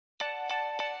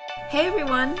Hey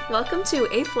everyone, welcome to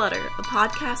A Flutter, a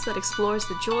podcast that explores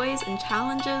the joys and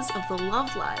challenges of the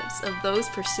love lives of those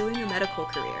pursuing a medical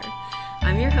career.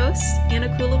 I'm your host, Anna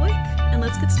Kulowick, and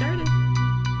let's get started.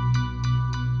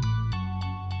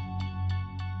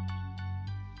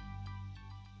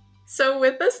 So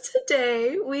with us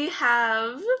today, we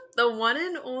have the one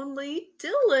and only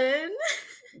Dylan,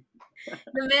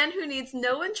 the man who needs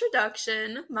no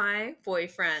introduction, my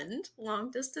boyfriend,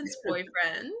 long-distance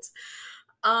boyfriend.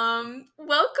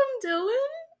 Welcome,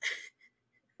 Dylan.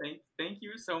 Thank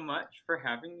you so much for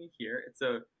having me here.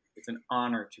 It's an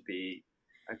honor to be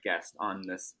a guest on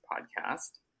this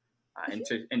podcast and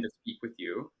to speak with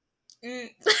you.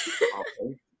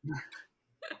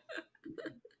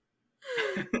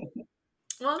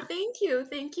 Well, thank you.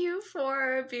 Thank you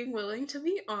for being willing to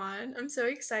be on. I'm so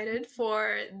excited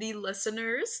for the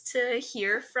listeners to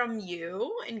hear from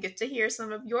you and get to hear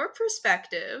some of your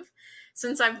perspective,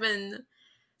 since I've been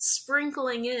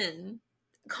sprinkling in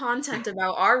content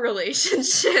about our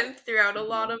relationship throughout a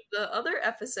lot of the other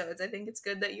episodes. I think it's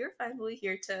good that you're finally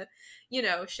here to,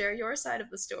 share your side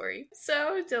of the story.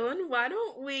 So, Dylan, why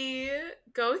don't we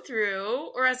go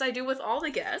through, or as I do with all the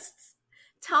guests,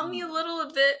 tell me a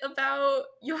little bit about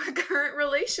your current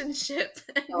relationship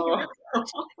and your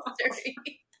story.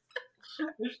 I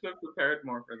should have prepared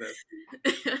more for this.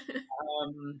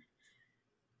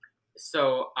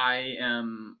 So I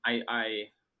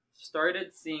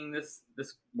started seeing this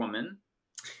woman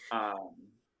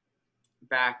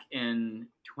back in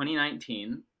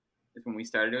 2019 is when we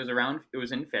started. It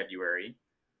was in February.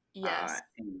 Yes.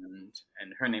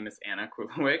 And her name is Anna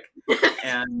Kulowick.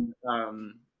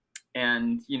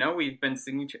 and we've been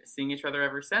seeing each other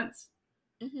ever since.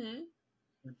 Mm-hmm.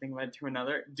 One thing led to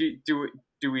another. Do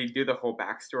we do the whole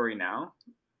backstory now?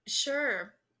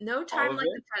 Sure. No time like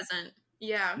the present.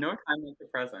 Yeah. No time like the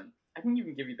present. I can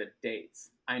even give you the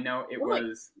dates. I know it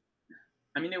was.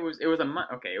 I mean, it was a it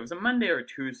was a Monday or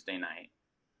Tuesday night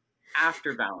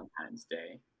after Valentine's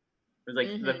Day. It was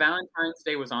like the Valentine's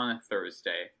Day was on a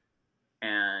Thursday,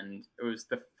 and it was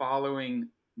the following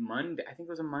Monday. I think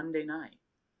it was a Monday night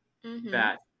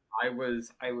that I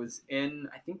was in.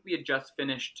 I think we had just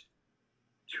finished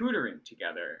tutoring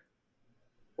together,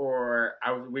 or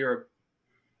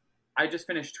I just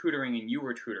finished tutoring and you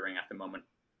were tutoring at the moment,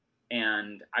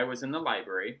 and I was in the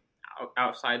library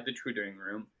outside the tutoring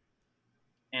room,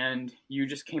 and you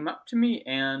just came up to me,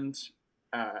 and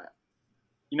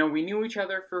we knew each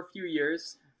other for a few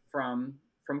years from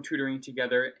tutoring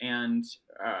together, and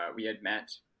we had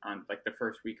met on like the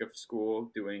first week of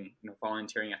school doing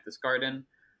volunteering at this garden.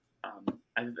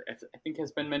 I think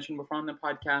has been mentioned before on the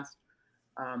podcast.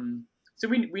 So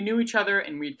we knew each other,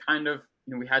 and we kind of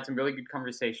we had some really good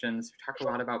conversations. We talked a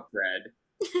lot about bread.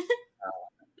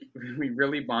 We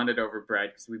really bonded over bread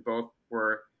because we both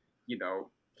were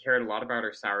cared a lot about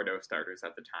our sourdough starters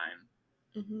at the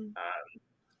time.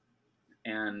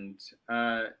 And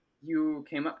you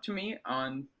came up to me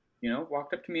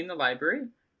walked up to me in the library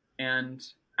and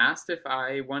asked if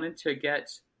I wanted to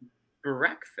get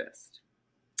breakfast.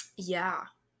 Yeah.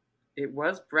 It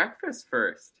was breakfast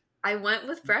first. I went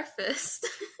with breakfast.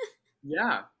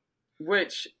 Yeah.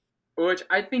 Which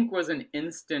I think was an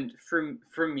instant,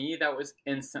 for me, that was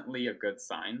instantly a good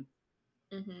sign.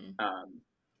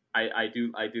 I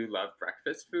do love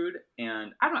breakfast food,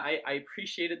 and I don't know, I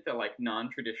appreciated the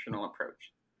non-traditional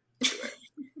approach to it.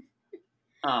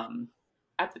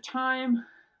 At the time,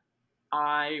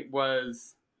 I'm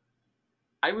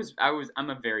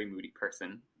a very moody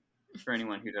person, for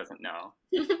anyone who doesn't know.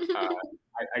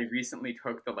 I recently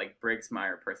took the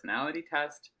Briggs-Meyer personality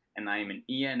test, and I am an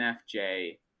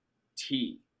ENFJ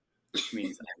T, which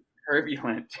means I'm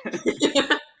turbulent.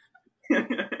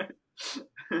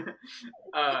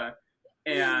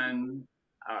 And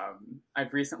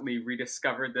I've recently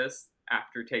rediscovered this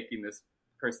after taking this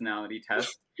personality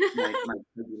test, my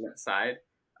turbulent side.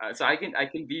 So I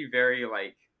can be very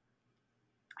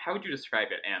how would you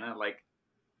describe it, Anna? Like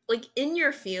in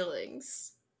your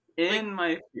feelings. In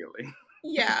my feelings.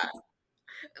 Yeah.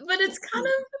 But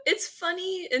it's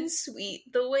funny and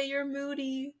sweet the way you're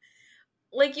moody.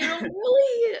 Like, you don't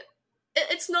really,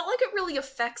 it's not like it really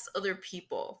affects other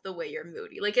people the way you're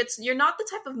moody. Like, you're not the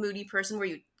type of moody person where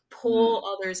you pull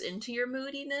others into your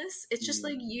moodiness. It's just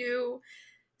like you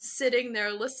sitting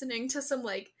there listening to some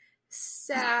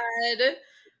sad,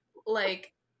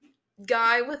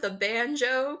 guy with a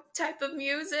banjo type of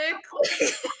music.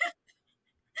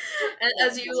 And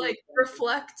as you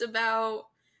reflect about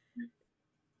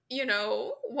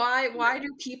why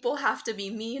do people have to be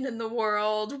mean in the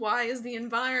world? Why is the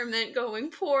environment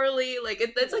going poorly?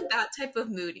 It's like that type of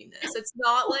moodiness. It's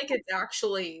not like it's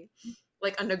actually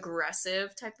like an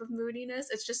aggressive type of moodiness.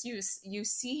 It's just you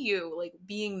see you like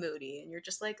being moody, and you're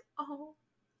just like, oh,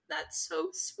 that's so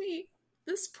sweet.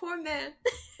 This poor man.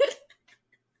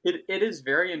 It is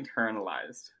very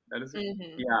internalized. That is, Hmm.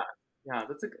 yeah, yeah.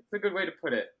 That's a good way to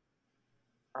put it.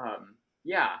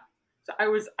 Yeah. So I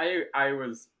was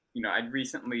I'd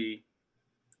recently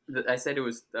I said it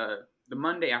was the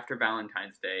Monday after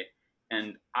Valentine's Day,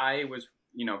 and I was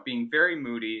being very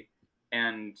moody,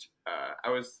 and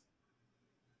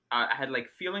I had like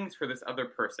feelings for this other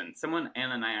person, someone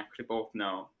Anna and I actually both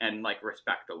know and like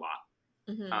respect a lot.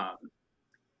 Hmm.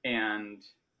 And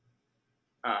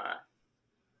uh,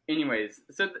 anyways,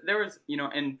 so there was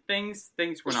and things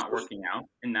were not working out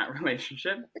in that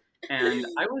relationship, and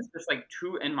I was just like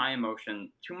too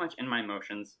much in my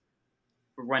emotions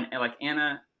when like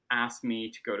Anna asked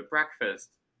me to go to breakfast.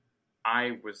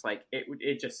 I was like,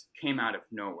 it just came out of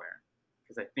nowhere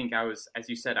because I think I was, as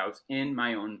you said, I was in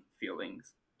my own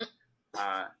feelings,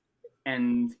 uh,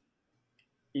 and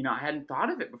I hadn't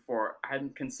thought of it before. I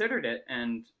hadn't considered it,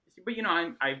 and but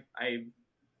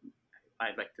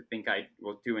I'd like to think I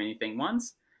will do anything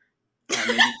once,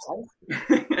 maybe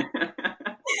twice.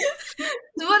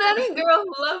 What any girl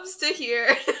loves to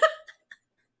hear.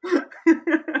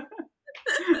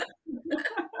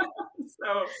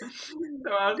 So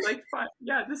I was like, fine,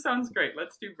 yeah, this sounds great.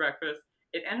 Let's do breakfast.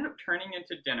 It ended up turning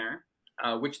into dinner,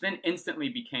 which then instantly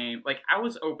became like I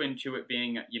was open to it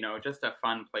being, just a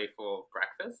fun, playful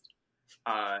breakfast.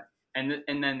 Uh, and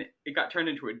then it got turned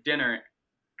into a dinner,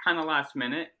 kind of last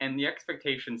minute, and the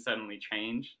expectations suddenly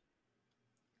changed,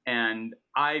 and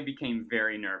I became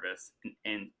very nervous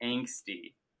and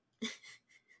angsty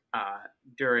uh,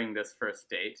 during this first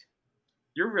date.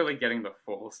 You're really getting the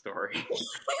full story.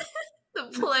 The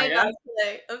play I by asked.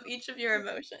 play of each of your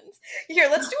emotions. Here,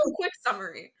 let's do a quick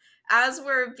summary as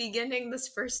we're beginning this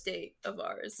first date of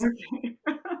ours. Okay.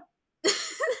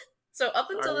 So up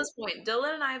until Sorry. this point,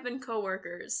 Dylan and I have been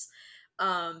coworkers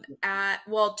at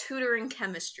well tutoring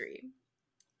chemistry.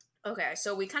 Okay,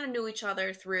 so we kind of knew each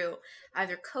other through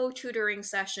either co-tutoring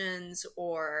sessions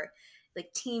or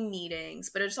like team meetings,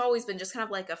 but it's always been just kind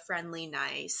of like a friendly,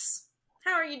 nice,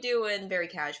 how are you doing? Very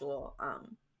casual,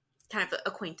 kind of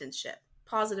acquaintanceship,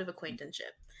 positive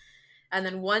acquaintanceship. And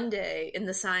then one day in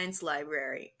the science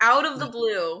library, out of the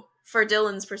blue, for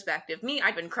Dylan's perspective, me,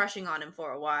 I'd been crushing on him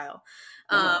for a while.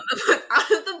 Uh-huh.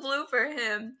 Out of the blue for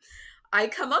him, I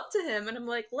come up to him and I'm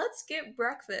like, let's get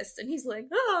breakfast. And he's like,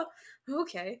 oh,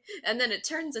 okay. And then it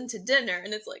turns into dinner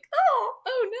and it's like,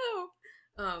 oh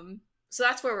no. So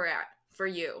that's where we're at for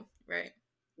you, right?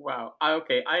 Wow.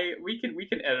 Okay. We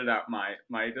can edit out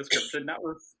my description. That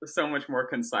was so much more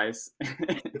concise.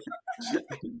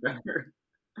 Better.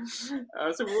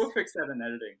 So we'll fix that in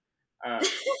editing. Uh,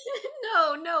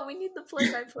 No, we need the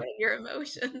play by play of your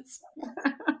emotions.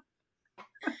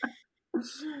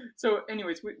 so,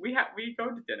 anyways, we go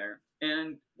to dinner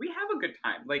and we have a good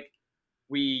time. Like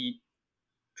we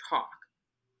talk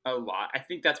a lot. I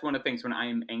think that's one of the things when I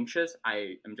am anxious,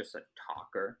 I am just a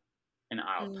talker, and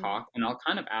I'll Mm. talk and I'll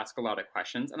kind of ask a lot of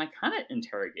questions, and I kind of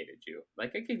interrogated you.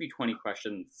 Like I gave you 20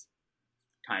 questions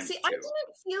See, times I two.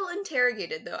 didn't feel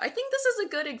interrogated though. I think this is a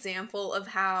good example of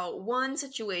how one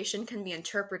situation can be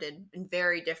interpreted in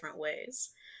very different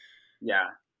ways. Yeah,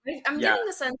 I'm yeah. getting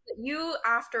the sense that you,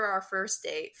 after our first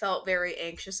date, felt very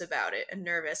anxious about it and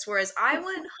nervous. Whereas I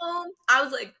went home, I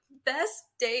was like, best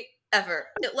date ever.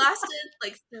 It lasted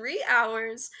like 3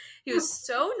 hours. He was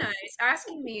so nice,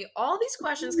 asking me all these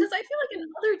questions. Because I feel like in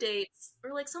other dates,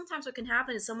 or like sometimes what can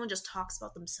happen is someone just talks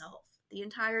about themselves the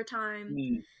entire time. And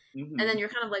then Mm-hmm. you're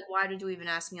kind of like, why did you even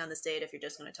ask me on this date if you're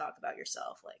just going to talk about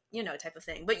yourself? Like, type of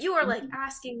thing. But you are like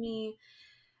asking me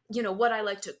what I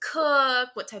like to cook,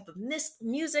 what type of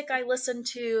music I listen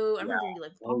to. I Yeah. remember you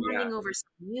like Oh yeah. bonding over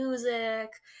some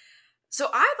music. So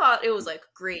I thought it was like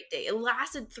great day. It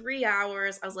lasted 3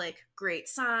 hours. I was like, great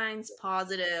signs,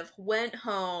 positive. Went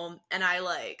home and I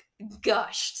like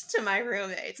gushed to my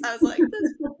roommates. I was like,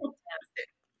 this is fantastic.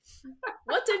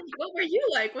 What were you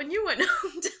like when you went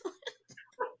home?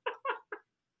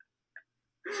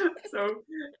 So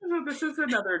this is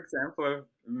another example of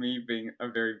me being a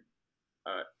very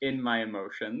in my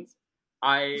emotions.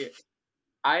 I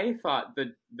I thought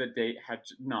the date had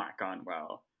not gone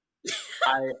well.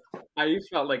 I I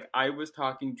felt like I was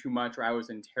talking too much or I was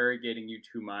interrogating you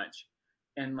too much,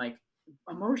 and like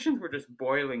emotions were just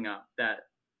boiling up that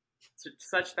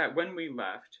such that when we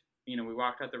left, we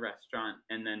walked out the restaurant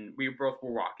and then we both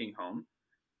were walking home.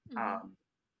 Mhm. Um,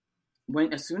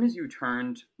 when as soon as you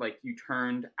turned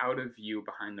out of view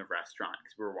behind the restaurant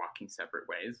because we were walking separate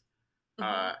ways, Mhm.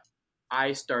 uh,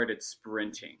 I started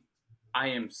sprinting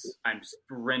I'm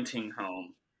sprinting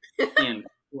home and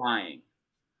flying,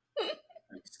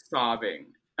 and sobbing.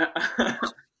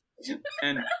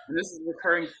 And this is a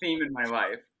recurring theme in my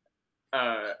life,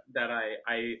 that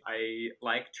I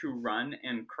like to run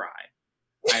and cry.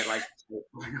 I like to,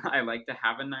 I like to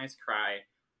have a nice cry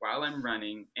while I'm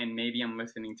running, and maybe I'm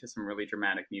listening to some really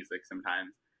dramatic music sometimes.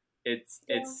 Yeah.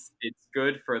 It's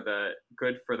good for the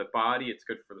body. It's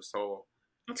good for the soul.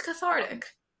 It's Um, cathartic.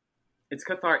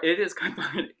 It is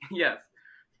cathartic. Yes.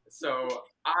 So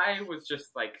I was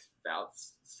just like felt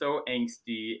so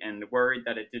angsty and worried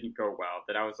that it didn't go well,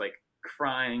 that I was like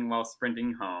crying while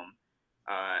sprinting home.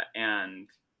 And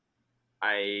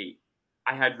I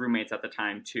I had roommates at the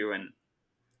time too, and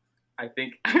I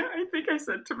think I think I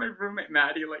said to my roommate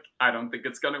Maddie, like, I don't think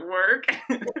it's gonna work.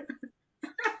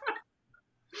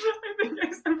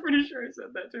 I'm pretty sure I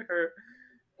said that to her.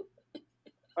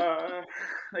 Uh,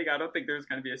 like, I don't think there's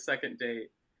gonna be a second date.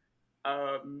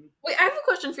 Um, Wait, I have a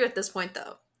question for you at this point,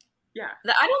 though, yeah.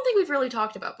 that I don't think we've really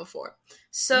talked about before. Mm-hmm.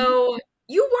 So,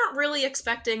 you weren't really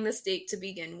expecting this date to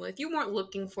begin with. You weren't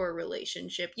looking for a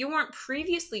relationship. You weren't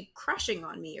previously crushing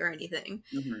on me or anything.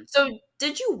 Mm-hmm. So,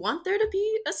 did you want there to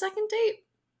be a second date?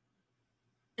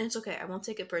 And it's okay. I won't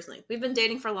take it personally. We've been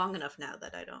dating for long enough now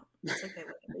that I don't. It's okay,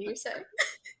 whatever you say.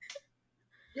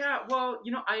 Yeah, well,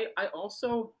 I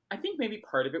also I think maybe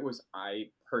part of it was I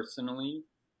personally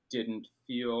didn't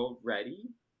feel ready,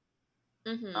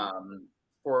 Mm-hmm. um,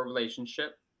 for a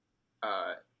relationship,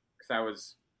 because I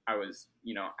was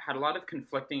had a lot of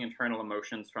conflicting internal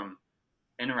emotions from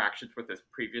interactions with this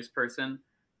previous person.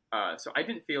 So I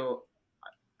didn't feel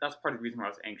that's part of the reason why I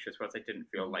was anxious, was I didn't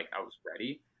feel Mm-hmm. like I was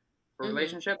ready for a Mm-hmm.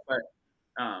 relationship, but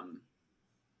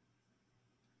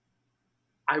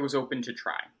I was open to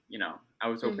try. I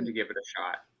was open to Mm-hmm. give it a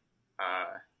shot,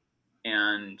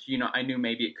 and I knew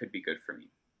maybe it could be good for me.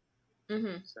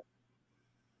 Mm-hmm. So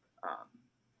um,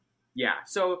 yeah.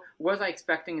 So was I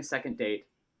expecting a second date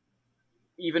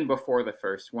even before the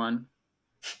first one?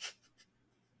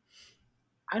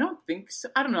 I don't think so.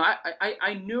 I don't know.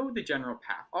 I know the general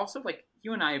path. Also, like,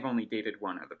 you and I have only dated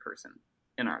one other person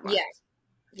in our Yeah. lives.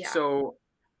 Yeah. So,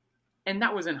 and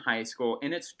that was in high school,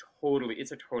 and it's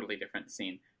a totally different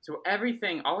scene. So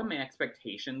everything, all of my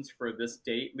expectations for this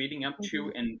date leading up to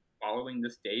Mm-hmm. and following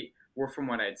this date were from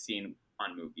what I'd seen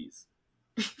on movies.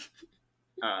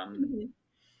 Um,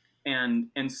 Mm-hmm.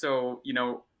 and so,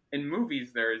 in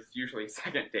movies there's usually a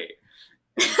second date,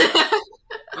 and so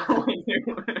I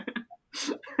knew.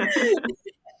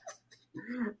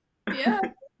 Yeah.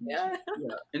 Yeah.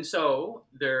 Yeah. And so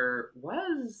there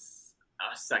was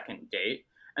a second date,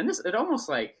 and this it almost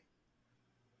like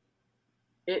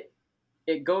it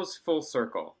it goes full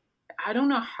circle. I don't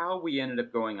know how we ended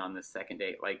up going on this second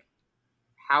date, like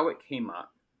how it came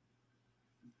up,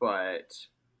 but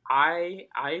I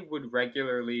would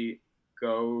regularly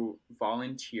go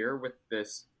volunteer with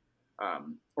this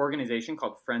organization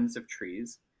called Friends of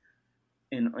Trees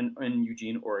in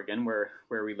Eugene, Oregon, where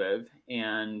we live,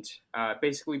 and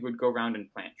basically would go around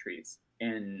and plant trees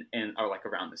in or like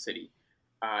around the city.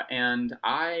 And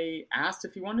I asked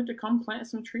if you wanted to come plant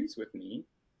some trees with me,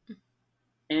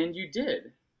 and you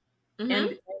did. Mm-hmm.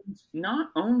 And not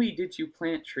only did you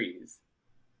plant trees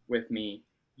with me,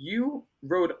 you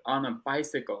rode on a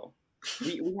bicycle.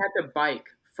 We had to bike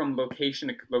from location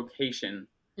to location,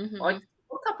 like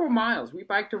Mm-hmm. a couple of miles. We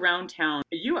biked around town.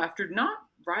 You, after not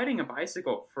riding a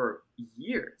bicycle for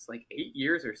years, like 8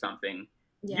 years or something,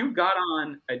 Yeah. you got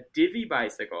on a divvy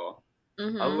bicycle, a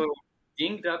Mm-hmm. little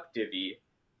dinged up divvy,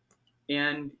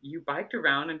 and you biked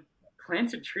around and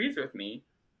planted trees with me.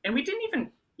 And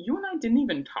you and I didn't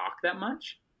even talk that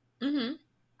much Mm-hmm.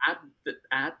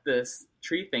 at this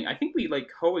tree thing. I think we like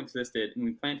coexisted and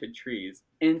we planted trees.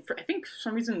 And I think for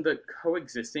some reason the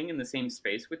coexisting in the same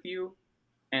space with you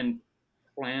and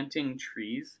planting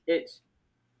trees, it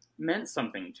meant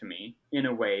something to me in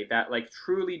a way that like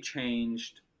truly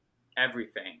changed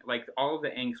everything. Like all of the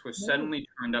angst was Yeah. suddenly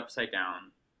turned upside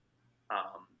down.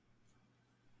 Um,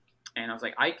 and I was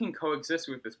like, I can coexist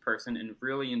with this person and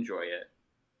really enjoy it.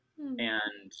 Mm.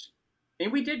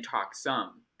 And we did talk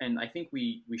some, and I think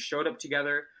we showed up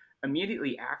together.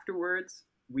 Immediately afterwards,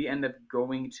 we end up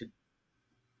going to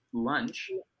lunch.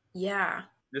 Yeah.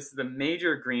 This is the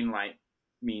major green light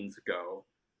means go.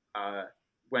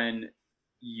 When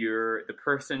you're the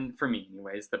person, for me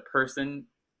anyways, the person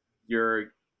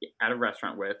you're at a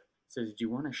restaurant with says, do you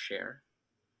want to share?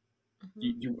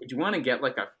 Mm-hmm. Do you want to get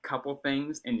like a couple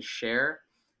things and share?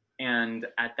 And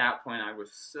at that point, I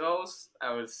was so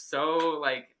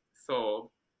like sold,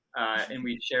 and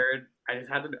we shared. I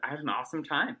had an awesome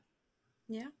time.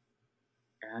 Yeah.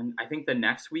 and I think the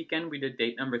next weekend we did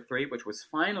date number 3, which was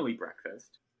finally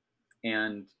breakfast.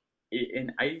 And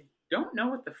I don't know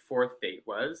what the fourth date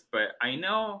was, but I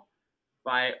know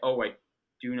I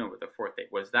do know what the fourth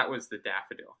date was. That was the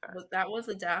Daffodil Fest. But that was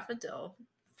a daffodil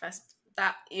fest.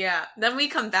 That, yeah. Then we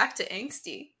come back to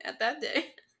angsty at that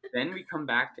day. Then we come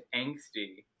back to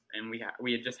angsty, and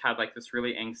we had just had like this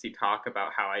really angsty talk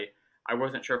about how I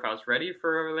wasn't sure if I was ready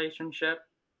for a relationship,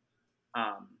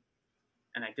 um,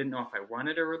 and I didn't know if I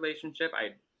wanted a relationship.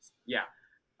 Yeah,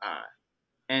 uh,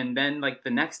 and then like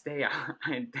the next day,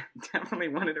 I definitely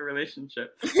wanted a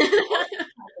relationship.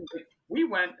 We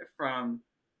went from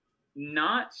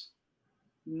not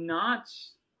not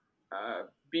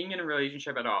being in a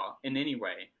relationship at all in any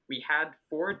way. We had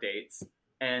 4 dates,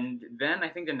 and then I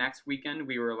think the next weekend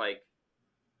we were like,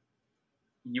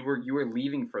 you were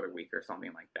leaving for the week or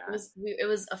something like that. It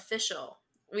was official.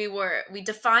 We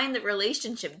defined the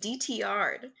relationship,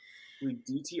 DTR'd. We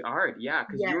DTR'd, yeah,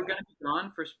 because Yeah. you were gonna be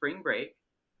gone for spring break.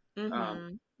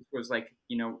 Mm-hmm. It was like,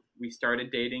 we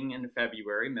started dating in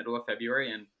February, middle of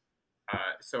February, and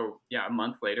so yeah, a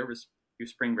month later was your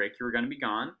spring break. You were gonna be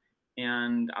gone,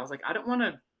 and I was like, I don't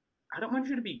want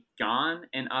you to be gone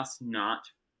and us not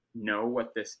know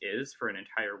what this is for an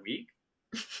entire week.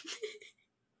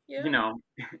 Yeah.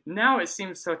 Now it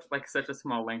seems such a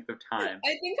small length of time. I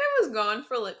think I was gone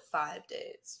for like 5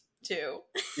 days too.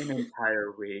 An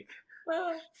entire week.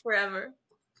 Forever.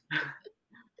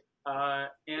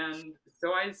 And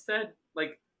so I said,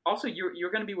 like, also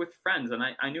you're going to be with friends, and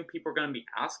I knew people were going to be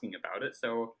asking about it,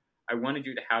 so I wanted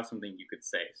you to have something you could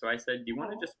say. So I said, do you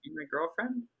want to just be my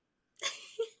girlfriend?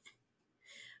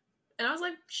 And I was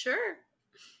like, sure.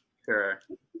 Sure.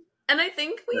 And I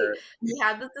think we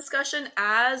had this discussion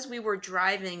as we were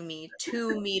driving me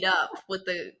to meet up with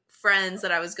the friends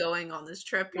that I was going on this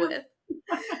trip with.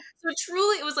 So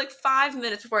truly, it was like 5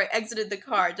 minutes before I exited the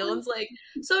car. Dylan's like,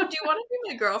 so do you want to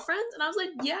be my girlfriend? And I was like,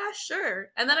 yeah, sure.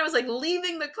 And then I was like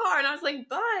leaving the car, and I was like,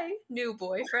 bye, new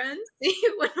boyfriend. See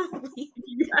you when I'm leaving.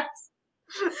 Yes.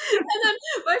 And then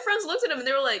my friends looked at him, and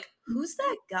they were like, who's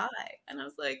that guy? And I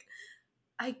was like,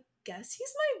 I guess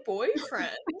he's my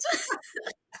boyfriend.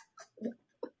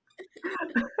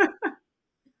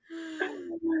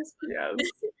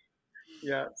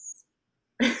 Yes.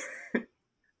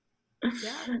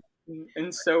 Yeah.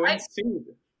 And so ensued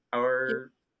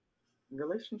our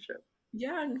relationship.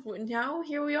 Yeah, and now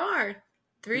here we are,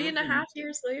 3.5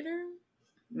 years later.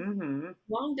 Mm-hmm.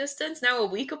 Long distance, now a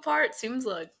week apart, seems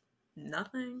like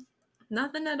nothing.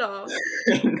 Nothing at all.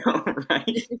 I know,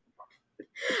 right?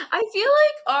 I feel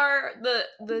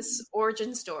like this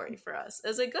origin story for us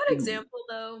is a good example,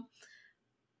 though,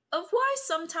 of why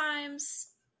sometimes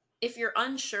if you're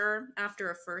unsure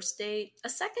after a first date, a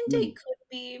second date could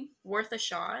be worth a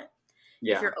shot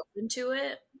if you're open to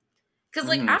it. Because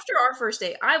like after our first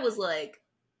date, I was like,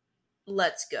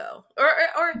 let's go.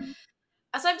 Or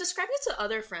as I've described it to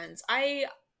other friends, I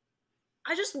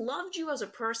just loved you as a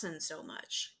person so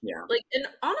much. Yeah. Like, and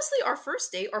honestly, our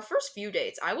first date, our first few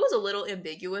dates, I was a little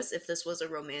ambiguous if this was a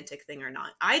romantic thing or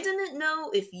not. I didn't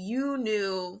know if you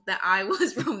knew that I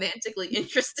was romantically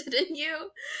interested in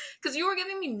you, because you were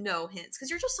giving me no hints,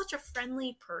 because you're just such a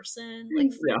friendly person,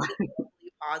 like really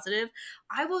positive.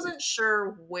 I wasn't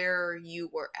sure where you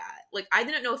were at. Like, I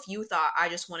didn't know if you thought I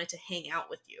just wanted to hang out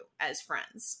with you as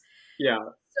friends. Yeah.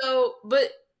 So,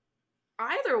 but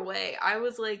either way, I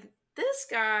was like, this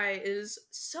guy is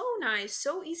so nice,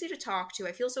 so easy to talk to.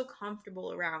 I feel so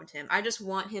comfortable around him. I just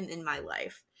want him in my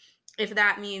life. If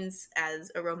that means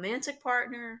as a romantic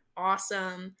partner,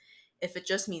 awesome. If it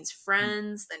just means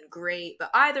friends, then great.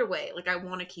 But either way, like, I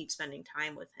want to keep spending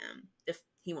time with him if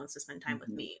he wants to spend time with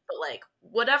me. But like,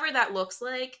 whatever that looks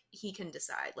like, he can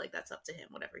decide. Like, that's up to him,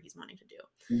 whatever he's wanting to do.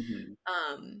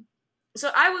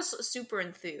 So I was super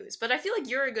enthused. But I feel like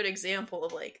you're a good example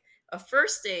of like a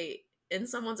first date, in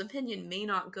someone's opinion, may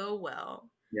not go well.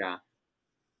 Yeah.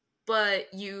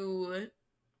 But you,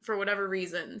 for whatever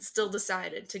reason, still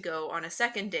decided to go on a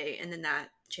second date, and then that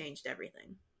changed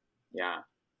everything. Yeah.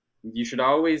 You should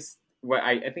always,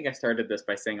 I think I started this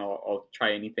by saying I'll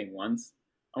try anything once.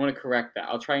 I want to correct that.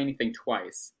 I'll try anything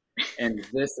twice. And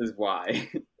this is why.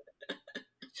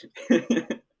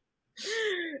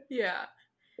 Yeah.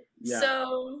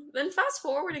 So then fast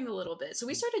forwarding a little bit. So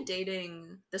we started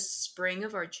dating the spring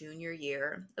of our junior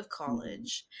year of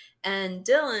college. And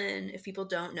Dylan, if people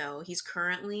don't know, he's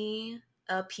currently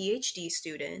a PhD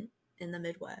student in the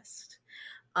Midwest,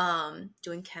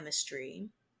 doing chemistry.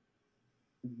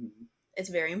 It's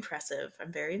very impressive.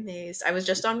 I'm very amazed. I was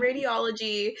just on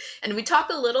radiology, and we talk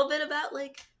a little bit about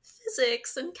like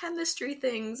physics and chemistry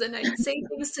things, and I'd say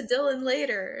things to Dylan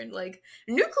later, and like,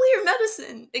 nuclear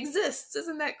medicine exists,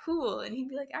 isn't that cool? And he'd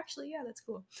be like, actually, yeah, that's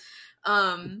cool.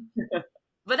 Um,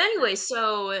 but anyway,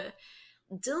 so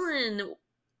Dylan,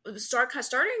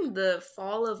 starting the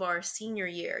fall of our senior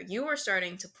year, you were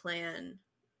starting to plan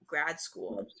grad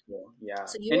school. Love school. Yeah.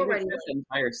 So you And we already spent like, the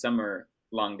entire summer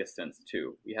long distance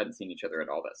too. We hadn't seen each other at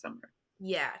all that summer.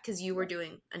 yeah, because you were Yeah.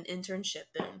 doing an internship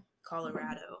in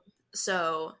Colorado.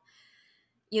 So,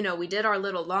 we did our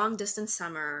little long distance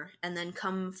summer, and then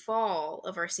come fall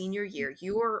of our senior year,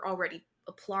 you were already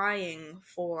applying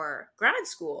for grad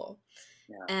school.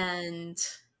 Yeah. And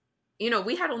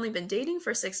we had only been dating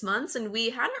for 6 months, and we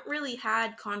hadn't really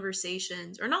had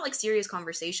conversations, or not like serious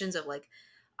conversations of like,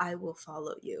 I will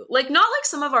follow you. Like, not like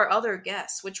some of our other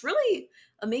guests, which really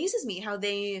amazes me how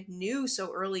they knew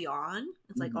so early on.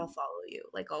 It's like, I'll Mhm. follow you.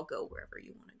 Like, I'll go wherever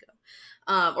you want to go.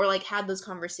 Or like had those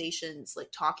conversations,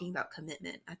 like talking about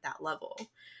commitment at that level.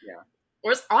 Yeah.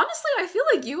 Whereas honestly, I feel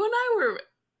like you and I were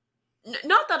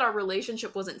not that our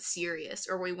relationship wasn't serious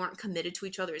or we weren't committed to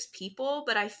each other as people,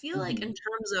 but I feel like in Mhm.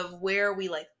 terms of where we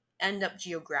like end up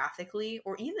geographically,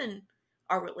 or even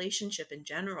our relationship in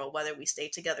general, whether we stay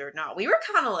together or not, we were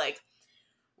kind of like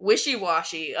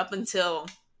wishy-washy up until,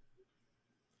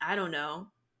 I don't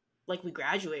know, like we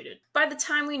graduated. By the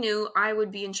time we knew I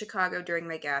would be in Chicago during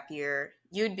my gap year,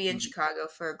 you'd be in Mhm. Chicago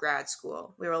for grad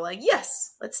school, we were like,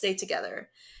 yes, let's stay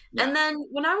together. Yeah. And then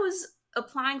when I was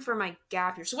applying for my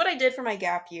gap year, so what I did for my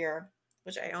gap year,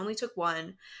 which I only took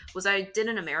one, was I did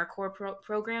an AmeriCorps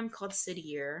program called City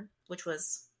Year, which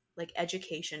was like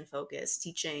education focused,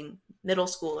 teaching middle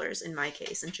schoolers, in my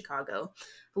case, in Chicago.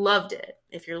 Loved it.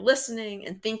 If you're listening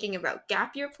and thinking about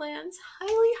gap year plans,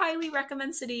 highly, highly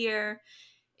recommend City Year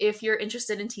if you're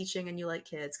interested in teaching and you like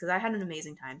kids, because I had an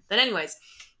amazing time. But anyways,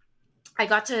 I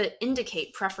got to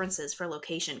indicate preferences for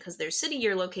location because there's city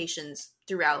year locations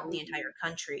throughout Oh. the entire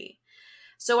country.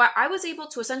 So I was able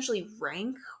to essentially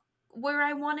rank where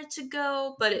I wanted to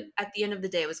go, but at the end of the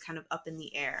day, it was kind of up in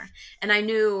the air. And I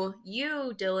knew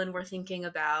you, Dylan, were thinking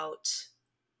about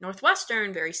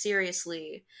Northwestern very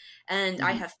seriously. And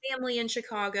I Mhm. have family in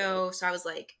Chicago. So I was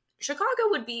like, Chicago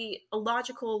would be a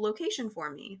logical location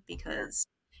for me Yeah. because,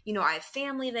 I have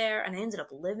family there, and I ended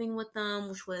up living with them,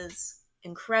 which was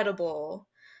incredible.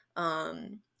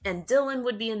 And Dylan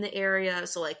would be in the area.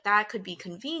 So, like, that could be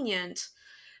convenient.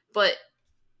 But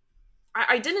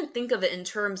I didn't think of it in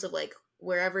terms of like,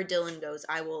 wherever Dylan goes,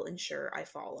 I will ensure I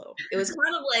follow. It was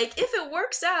kind of like, if it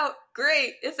works out,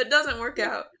 great. If it doesn't work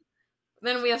out,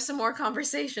 then we have some more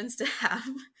conversations to have.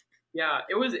 Yeah.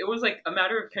 It was like a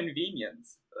matter of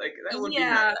convenience. Like that would be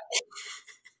Yeah, nice.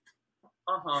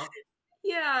 Uh-huh.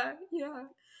 yeah, yeah.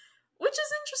 Which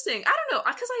is interesting. I don't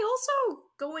know, because I also,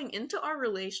 going into our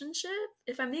relationship,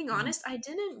 if I'm being Mhm. honest, I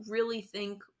didn't really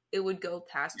think it would go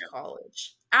past Yeah.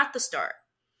 college at the start.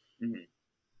 Mhm.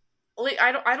 Like,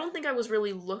 I don't think I was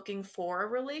really looking for a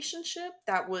relationship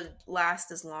that would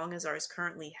last as long as ours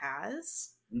currently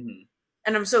has. Mhm.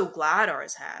 And I'm so glad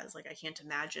ours has. Like, I can't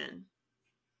imagine,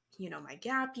 my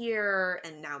gap year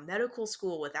and now medical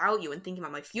school without you, and thinking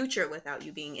about my future without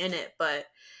you being in it.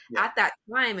 But Yeah. at that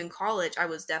time in college, I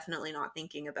was definitely not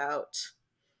thinking about,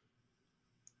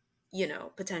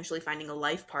 potentially finding a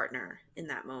life partner in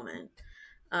that moment.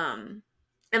 Um,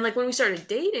 and like when we started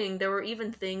dating, there were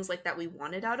even things like that we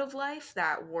wanted out of life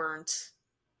that weren't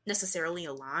necessarily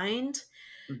aligned.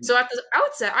 Mhm. So at the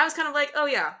outset, I was kind of like, oh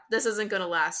yeah, this isn't going to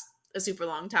last a super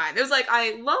long time. It was like,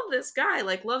 I love this guy,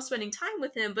 like, love spending time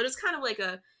with him, but it's kind of like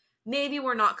a, maybe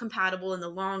we're not compatible in the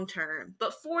long term.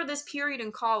 But for this period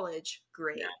in college, Yeah.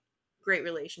 great, great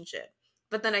relationship.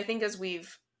 But then I think as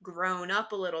we've grown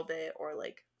up a little bit, or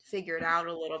like figured out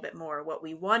a little bit more what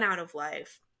we want out of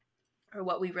life, or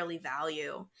what we really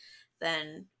value,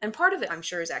 then, and part of it I'm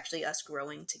sure is actually us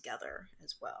growing together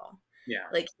as well. Yeah.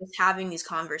 Like, just having these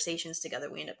conversations together,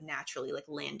 we end up naturally like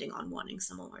landing on wanting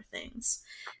similar things,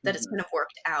 that it's Mhm. kind of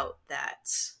worked out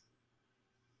that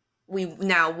we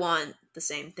now want the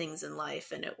same things in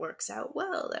life, and it works out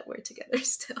well that we're together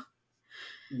still.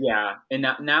 Yeah. And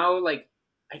now, like,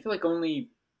 I feel like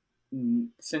only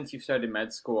since you started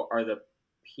med school are the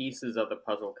pieces of the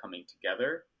puzzle coming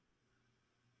together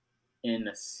in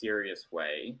a serious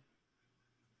way.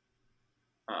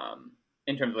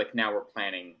 In terms of like now we're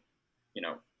planning,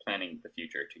 planning the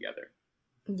future together.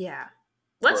 Yeah,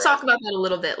 let's Whereas, talk about that a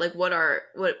little bit, like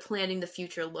what planning the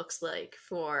future looks like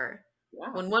for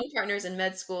yeah, when one partner's in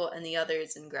med school and the other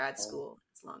is in grad um, school.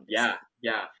 It's long yeah, distance.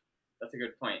 yeah, that's a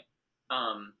good point.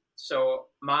 So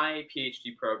my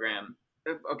PhD program,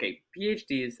 okay,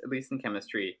 PhDs, at least in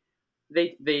chemistry,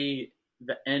 they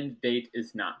the end date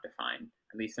is not defined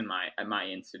at least in my at my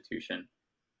institution.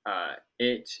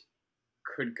 It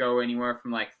could go anywhere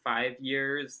from like 5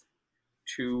 years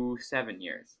to 7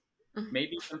 years. Mhm.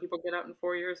 Maybe some people get out in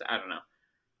 4 years. I don't know.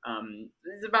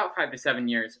 It's about 5 to 7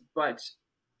 years. But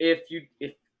if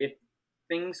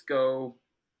things go,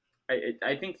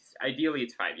 I think ideally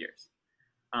it's 5 years.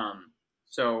 Um,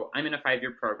 so I'm in a 5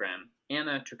 year program.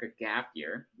 Anna took a gap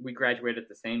year. We graduated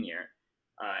the same year.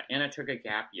 Anna took a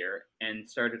gap year and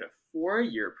started a 4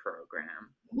 year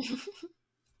program.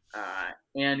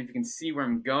 And if you can see where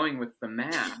I'm going with the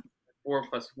math, 4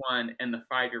 plus 1 and the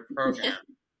 5 year program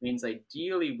means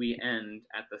ideally we end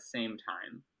at the same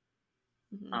time.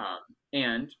 Mhm.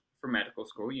 And for medical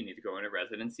school, you need to go into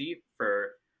residency.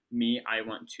 For me, I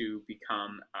want to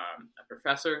become a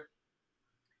professor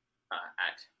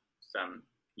at some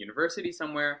university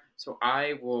somewhere. So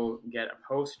I will get a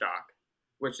postdoc,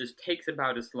 which just takes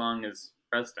about as long as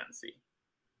residency.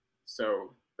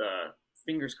 So the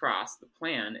fingers crossed, the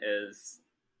plan is,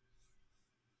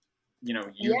 you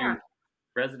Yeah. do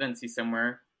residency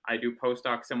somewhere, I do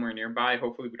postdoc somewhere nearby.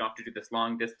 Hopefully, we don't have to do this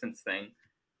long distance thing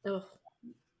Ugh.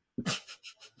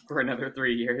 for another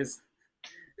 3 years.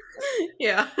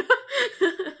 Yeah.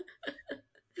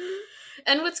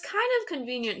 And what's kind of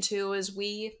convenient too is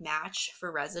we match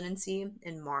for residency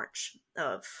in March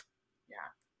of,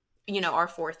 our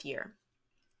 4th year.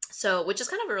 So, which is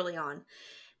kind of early on.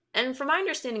 And from my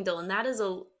understanding, Dylan, that is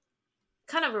a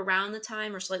kind of around the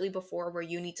time or slightly before where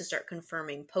you need to start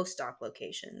confirming postdoc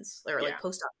locations or Yeah. like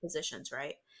postdoc positions,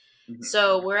 right? Mm-hmm.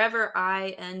 So wherever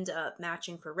I end up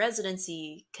matching for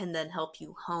residency can then help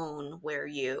you hone where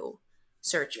you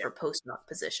search for postdoc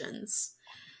positions.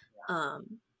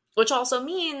 Which also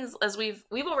means, as we've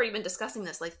already been discussing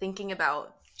this, like thinking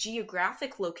about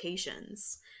geographic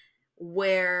locations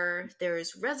where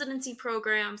there's residency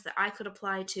programs that I could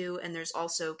apply to, and there's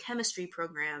also chemistry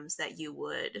programs that you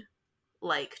would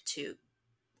like to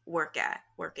work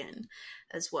in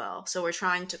as well. So we're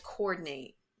trying to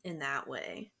coordinate in that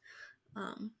way.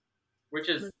 Which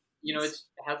is, it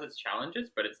has its challenges,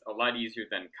 but it's a lot easier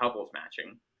than couples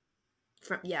matching.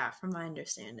 From my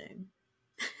understanding.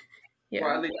 Yeah.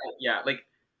 Well, at least, like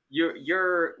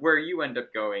you're where you end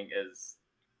up going is,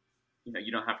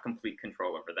 you don't have complete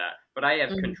control over that, but I have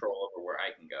control over where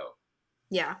I can go.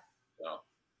 Yeah. So,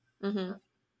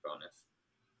 bonus.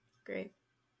 Great.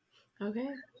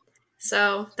 Okay.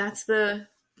 So that's the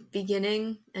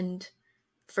beginning and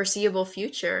foreseeable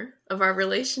future of our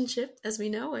relationship as we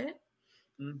know it.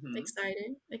 Mm-hmm.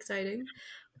 Exciting.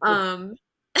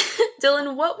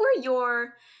 Dylan, what were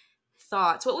your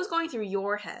thoughts? What was going through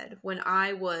your head when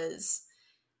I was,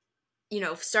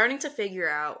 starting to figure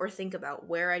out or think about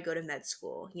where I'd go to med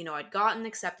school? I'd gotten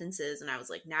acceptances and I was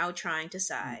like now trying to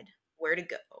decide where to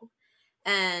go.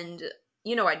 And,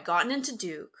 I'd gotten into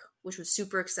Duke, which was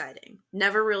super exciting.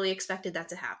 Never really expected that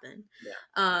to happen.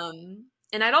 Yeah.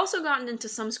 And I'd also gotten into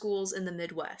some schools in the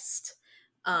Midwest,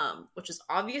 which is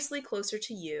obviously closer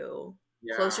to you,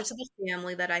 closer to the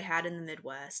family that I had in the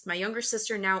Midwest. My younger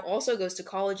sister now also goes to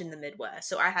college in the Midwest.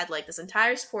 So I had like this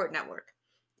entire support network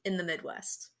in the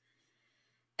Midwest.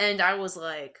 And I was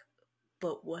like,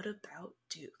 but what about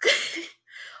Duke?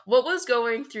 What was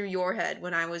going through your head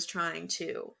when I was trying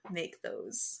to make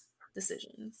those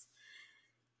decisions?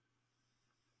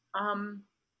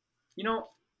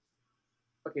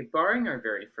 Okay, barring our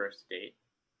very first date,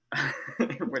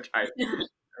 which I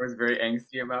was very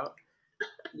angsty about,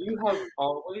 you have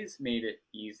always made it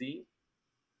easy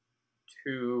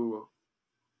to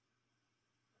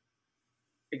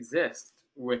exist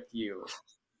with you.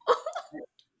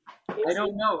 I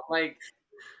don't know, like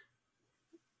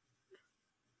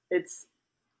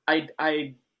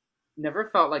I never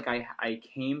felt like I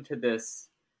came to this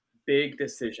big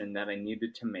decision that I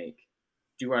needed to make.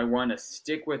 Do I want to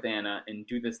stick with Anna and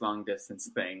do this long distance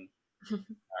thing?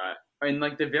 And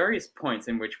like the various points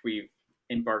in which we've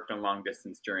embarked on long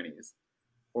distance journeys,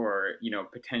 or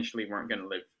potentially weren't going to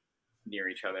live near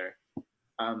each other.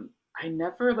 I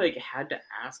never like had to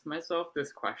ask myself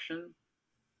this question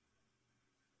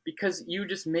because you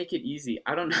just make it easy.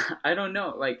 I don't I don't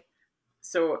know. Like,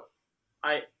 so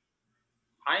I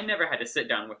I never had to sit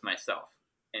down with myself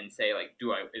and say like,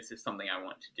 is this something I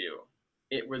want to do?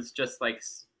 It was just like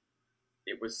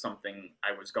it was something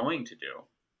I was going to do.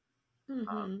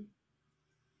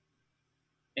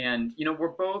 And we're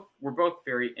both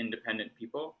very independent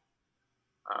people,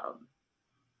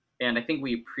 and I think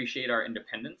we appreciate our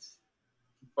independence,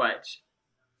 but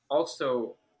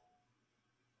also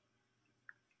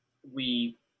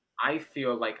I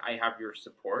feel like I have your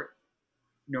support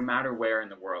no matter where in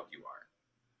the world you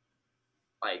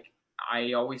are. Like,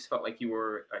 I always felt like you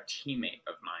were a teammate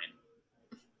of mine.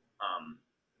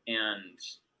 and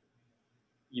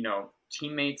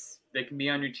teammates, they can be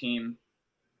on your team.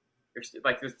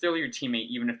 They're still your teammate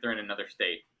even if they're in another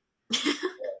state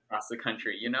across the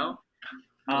country. Yeah.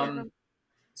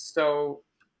 So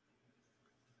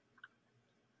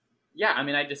yeah, I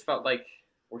mean, I just felt like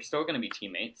we're still going to be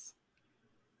teammates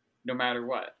no matter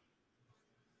what.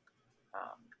 um,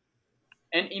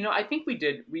 and I think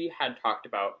we had talked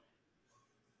about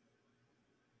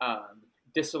um,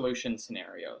 dissolution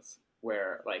scenarios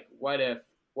where, like, what if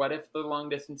the long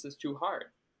distance is too hard,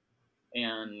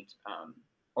 and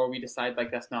or we decide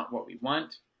like that's not what we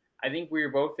want. I think we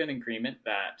were both in agreement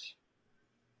that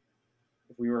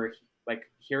we were like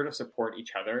here to support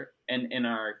each other and in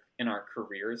our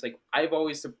careers. Like, we've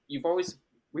always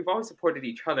supported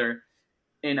each other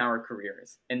in our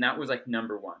careers, and that was like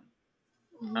number one.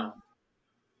 Mm-hmm. um,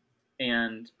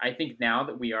 and I think now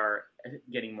that we are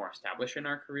getting more established in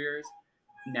our careers,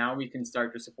 now we can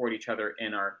start to support each other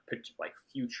in our like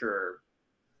future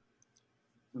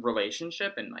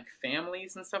relationship and like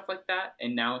families and stuff like that.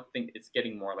 And now I think it's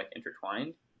getting more like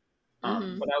intertwined.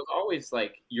 Mm-hmm. But I was always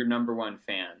like your number one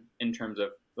fan in terms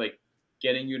of like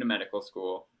getting you to medical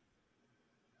school.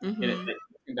 And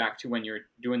Mm-hmm. back to when you were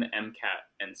doing the MCAT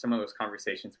and some of those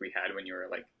conversations we had when you were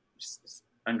like just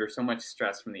under so much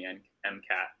stress from the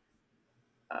MCAT.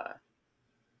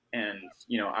 And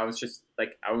I was just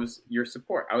like, I was your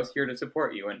support. I was here to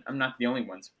support you, and I'm not the only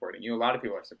one supporting you. A lot of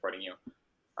people are supporting you.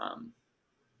 Um,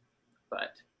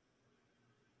 but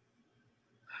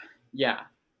yeah,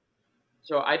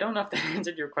 so I don't know if that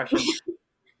answered your question.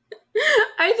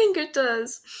 I think it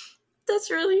does.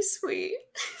 That's really sweet.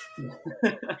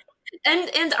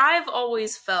 And I've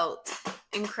always felt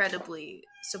incredibly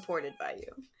supported by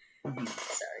you.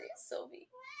 Sorry, Sylvie.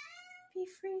 Be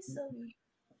free, Sylvie.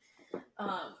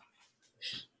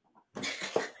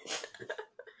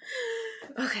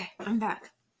 Okay, I'm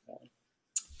back.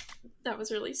 That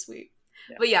was really sweet.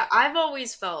 Yeah. But yeah, I've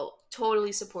always felt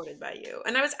totally supported by you.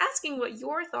 And I was asking what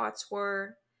your thoughts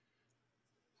were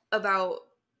about,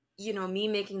 me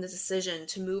making the decision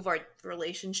to move our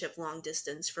relationship long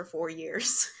distance for 4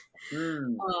 years.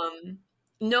 Mm.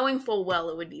 Knowing full well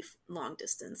it would be long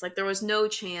distance. Like, there was no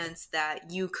chance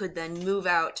that you could then move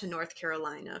out to North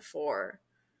Carolina for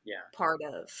part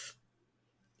of,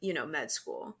 med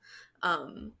school.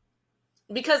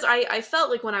 Because I felt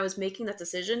like when I was making that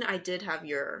decision, I did have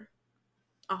your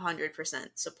 100%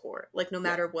 support. Like, no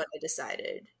matter what I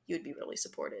decided, you'd be really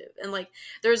supportive. And like,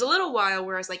 there was a little while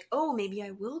where I was like, oh, maybe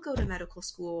I will go to medical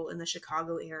school in the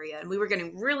Chicago area. And we were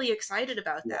getting really excited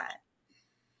about that.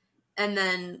 And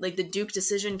then like the Duke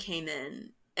decision came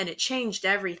in and it changed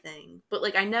everything. But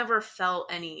like, I never felt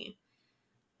any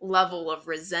level of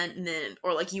resentment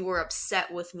or like you were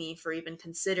upset with me for even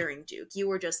considering Duke. You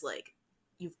were just like,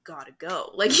 you've got to go.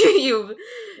 Like,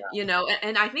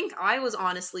 and I think I was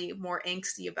honestly more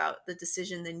angsty about the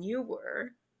decision than you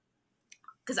were.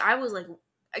 Because I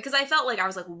felt like I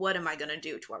was like, what am I going to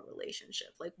do to our relationship?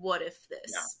 Like, what if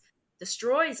this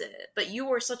destroys it? But you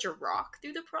were such a rock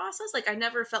through the process. Like, I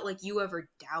never felt like you ever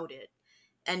doubted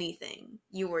anything.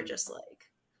 You were just like,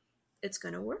 it's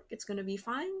going to work. It's going to be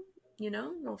fine.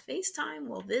 We'll FaceTime,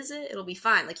 we'll visit, it'll be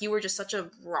fine. Like, you were just such a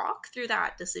rock through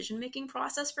that decision-making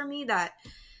process for me that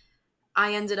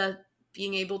I ended up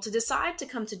being able to decide to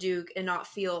come to Duke and not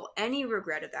feel any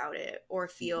regret about it or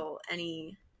feel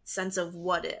any sense of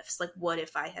what ifs. Like, what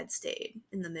if I had stayed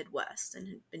in the Midwest and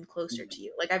had been closer to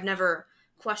you? Like, I've never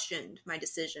questioned my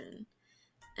decision.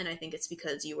 And I think it's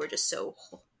because you were just so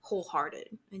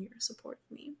wholehearted in your support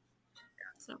of me.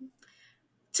 So,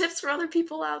 tips for other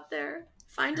people out there.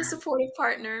 Find a supportive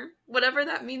partner, whatever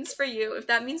that means for you. If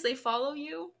that means they follow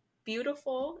you,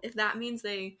 beautiful. If that means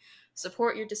they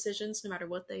support your decisions no matter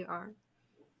what they are,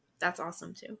 that's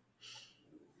awesome too.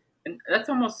 And that's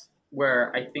almost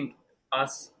where I think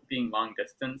us being long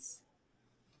distance,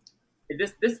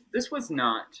 this was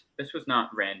not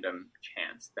random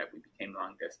chance that we became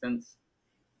long distance.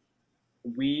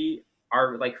 We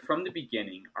are like, from the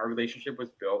beginning, our relationship was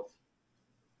built,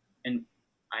 and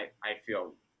I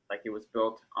feel like it was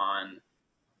built on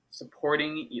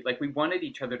supporting. Like, we wanted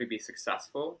each other to be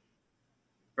successful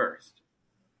first.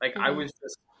 Like, I was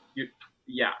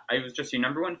just your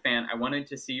number one fan. I wanted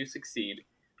to see you succeed,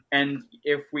 and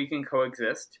if we can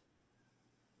coexist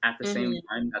at the same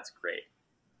time, that's great.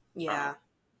 Yeah.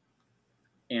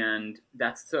 And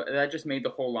that just made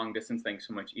the whole long distance thing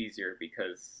so much easier,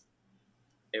 because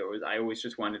I always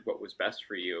just wanted what was best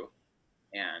for you,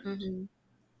 and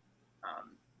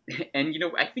and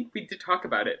I think we did talk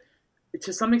about it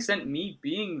to some extent. Me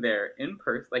being there in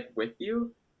person, like with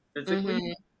you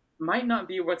physically, might not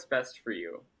be what's best for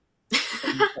you in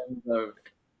terms of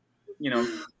you know,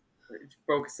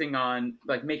 focusing on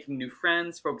like making new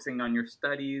friends, focusing on your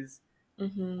studies.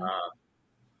 Mm-hmm. Uh,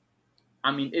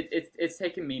 I mean, it's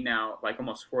taken me now like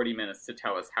almost 40 minutes to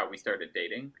tell us how we started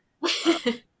dating.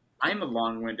 Uh, I'm a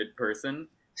long-winded person.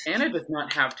 Anna does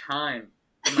not have time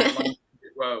for my long-winded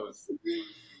woes.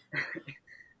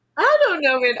 I don't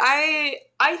know, man.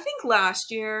 I think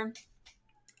last year,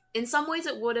 in some ways,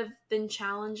 it would have been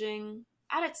challenging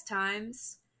at its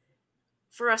times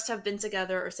for us to have been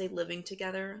together or say living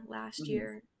together last Mhm.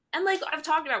 year. And like I've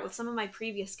talked about with some of my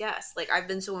previous guests, like I've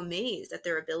been so amazed at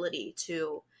their ability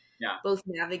to Yeah. both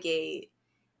navigate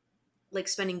like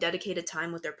spending dedicated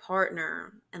time with their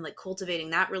partner and like cultivating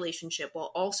that relationship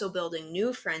while also building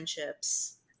new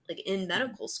friendships like in Mhm.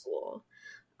 medical school.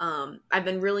 I've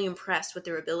been really impressed with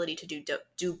their ability to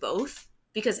do both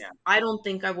because Yeah. I don't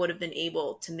think I would have been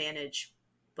able to manage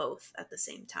both at the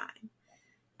same time.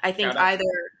 I think Shout out.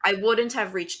 either I wouldn't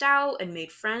have reached out and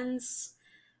made friends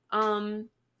um,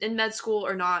 in med school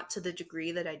or not to the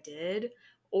degree that I did,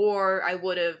 or I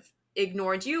would have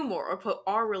ignored you more or put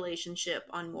our relationship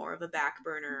on more of a back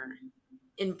burner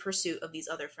in pursuit of these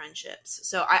other friendships.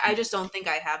 So I just don't think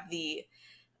I have the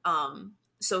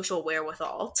social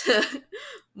wherewithal to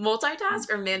multitask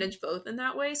or manage both in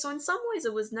that way. So in some ways,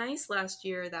 it was nice last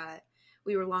year that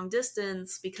we were long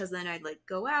distance because then I'd like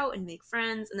go out and make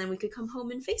friends and then we could come home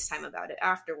and FaceTime about it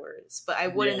afterwards. But I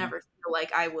wouldn't Yeah. ever feel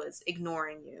like I was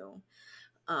ignoring you.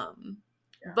 Um,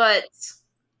 Yeah. but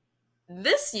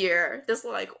this year, this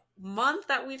like month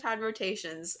that we've had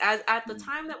rotations, as at the Mhm.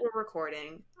 time that we're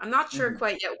recording, I'm not sure Mhm.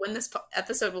 quite yet when this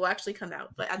episode will actually come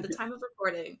out, but at the time of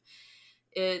recording,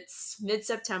 it's mid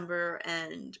September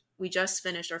and we just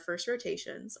finished our first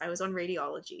rotations. I was on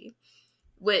radiology,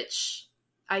 which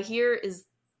I hear is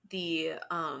the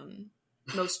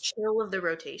most chill of the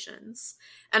rotations.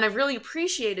 And I've really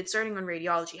appreciated starting on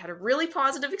radiology. Had a really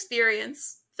positive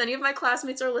experience. If any of my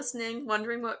classmates are listening,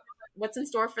 wondering what's in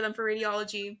store for them for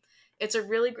radiology, it's a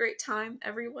really great time.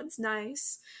 Everyone's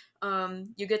nice.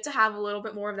 You get to have a little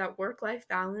bit more of that work-life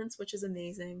balance, which is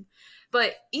amazing.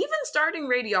 But even starting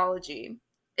radiology,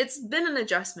 it's been an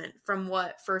adjustment from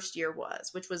what first year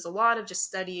was, which was a lot of just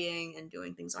studying and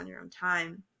doing things on your own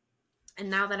time. And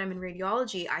now that I'm in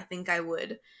radiology, I think I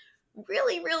would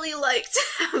really, really like to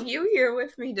have you here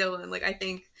with me, Dylan. Like, I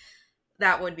think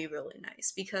that would be really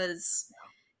nice because,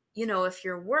 you know, if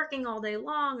you're working all day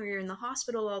long or you're in the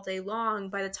hospital all day long,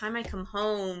 by the time I come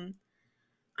home,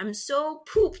 I'm so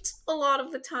pooped a lot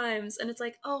of the times. And it's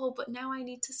like, oh, but now I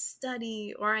need to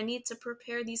study or I need to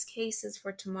prepare these cases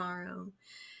for tomorrow.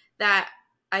 That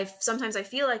I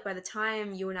feel like by the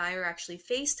time you and I are actually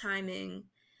FaceTiming,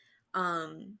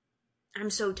 um, I'm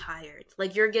so tired.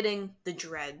 Like you're getting the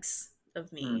dregs of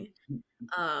Mhm. me.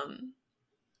 Um,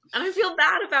 and I feel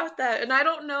bad about that. And I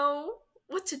don't know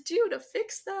what to do to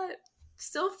fix that.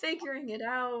 Still figuring it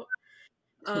out.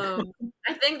 Um,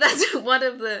 I think that's one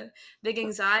of the big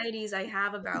anxieties I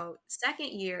have about second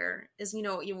year is, you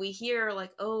know, we hear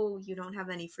like, oh, you don't have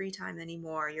any free time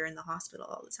anymore. You're in the hospital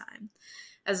all the time.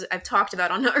 As I've talked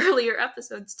about on the earlier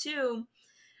episodes too,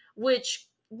 which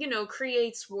you know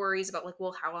creates worries about like,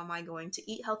 well, how am I going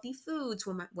to eat healthy foods,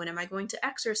 when am I going to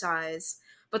exercise?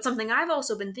 But something I've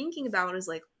also been thinking about is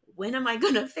like, when am I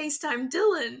going to FaceTime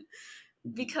Dylan?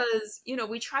 Mhm. Because you know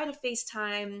we try to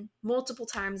FaceTime multiple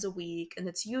times a week and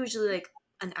it's usually like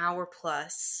an hour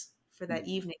plus for that Mhm.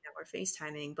 evening that we're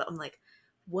FaceTiming, but I'm like,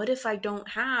 what if I don't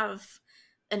have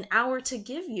an hour to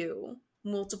give you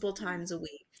multiple times a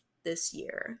week this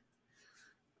year?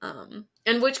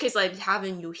 In which case, like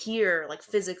having you here, like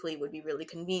physically, would be really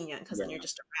convenient because then you're Yeah.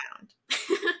 just around.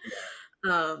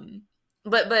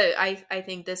 But I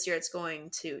think this year it's going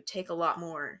to take a lot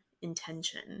more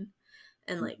intention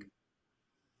and like Mhm.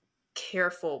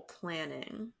 careful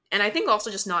planning, and I think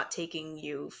also just not taking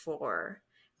you for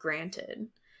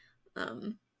granted.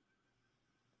 Um,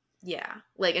 yeah,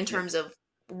 like in Yeah. terms of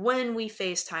when we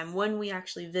FaceTime, when we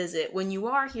actually visit, when you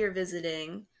are here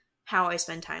visiting, how I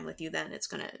spend time with you, then it's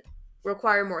gonna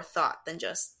require more thought than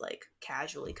just like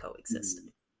casually Mhm.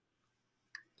 coexisting.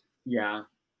 Yeah.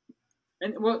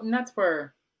 And well, and that's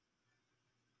where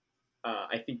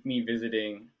I think me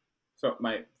visiting. So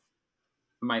my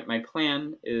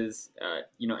plan is,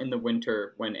 in the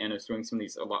winter when Anna's doing some of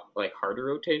these a lot like harder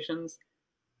rotations.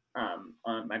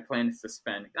 My plan is to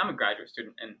spend. I'm a graduate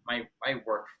student, and my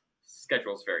work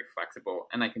schedule is very flexible,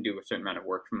 and I can do a certain amount of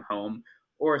work from home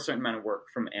or a certain amount of work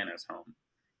from Anna's home.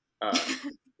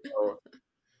 So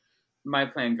my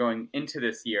plan going into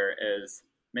this year is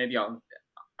maybe I'll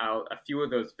a few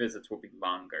of those visits will be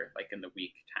longer, like in the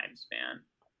week time span,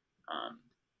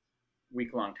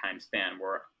 week long time span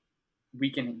where we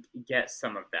can get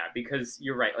some of that, because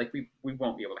you're right. Like we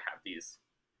won't be able to have these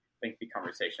lengthy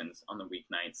conversations on the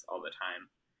weeknights all the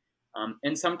time.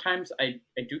 And sometimes I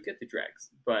do get the dregs,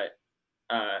 but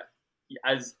uh,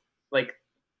 as like,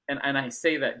 and I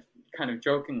say that kind of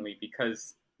jokingly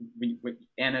because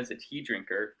Anna's a tea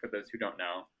drinker. For those who don't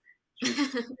know,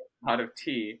 she's a lot of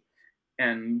tea,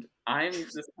 and I have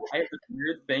this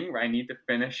weird thing where I need to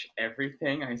finish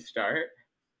everything I start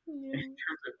in Yeah.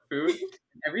 terms of food,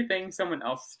 everything someone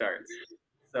else starts.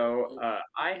 So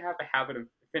I have a habit of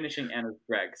finishing Anna's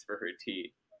dregs for her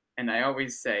tea, and I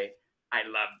always say, "I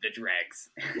love the dregs."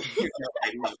 You know,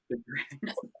 I love the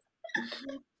dregs,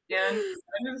 and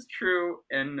that is true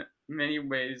in many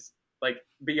ways. Like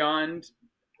beyond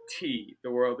tea,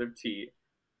 the world of tea,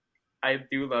 I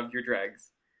do love your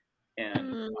dregs,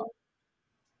 and Mm.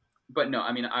 but no,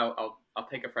 I mean I'll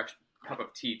take a fresh cup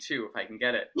of tea too if I can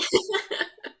get it.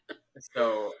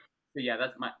 So yeah,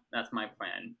 that's my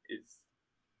plan, is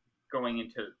going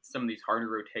into some of these harder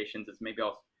rotations, is maybe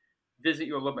I'll visit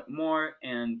you a little bit more,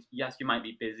 and yes, you might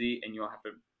be busy and you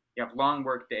have long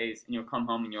work days, and you'll come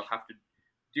home and you'll have to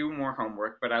do more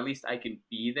homework, but at least I can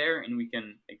be there and we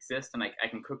can exist, and I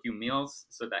can cook you meals,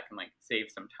 so that can like save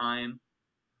some time.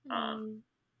 Um, Mm.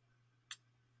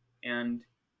 and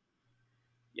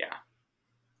yeah,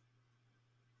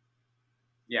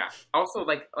 yeah. Also,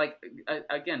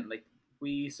 again, like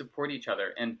we support each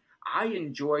other, and I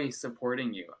enjoy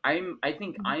supporting you. I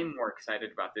think I'm more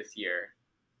excited about this year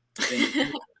than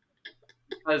you,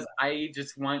 because I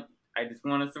just want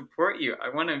to support you. I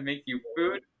want to make you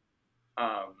food.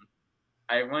 Um,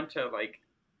 I want to like,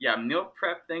 yeah, meal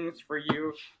prep things for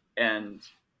you, and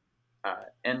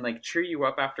and like cheer you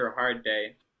up after a hard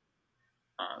day.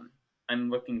 Um, I'm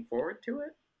looking forward to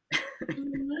it.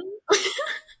 Mhm.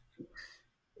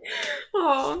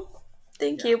 Oh,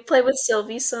 thank Yeah. you. Play with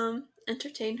Sylvie some,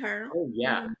 entertain her. Oh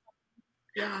yeah. Mhm.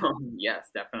 Yeah, Oh yes,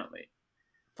 definitely.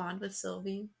 bond with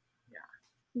Sylvie.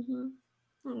 Yeah.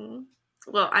 Hmm.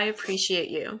 Well, I appreciate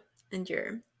you and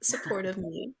your support of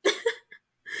me.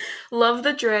 Love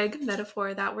the drag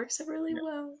metaphor. That works really Yeah.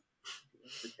 well.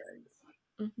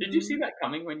 Okay. Did you see Hmm. that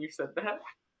coming when you said that?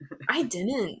 I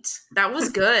didn't. That was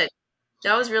good.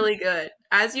 That was really good.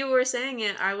 As you were saying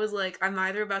it, I was like, I'm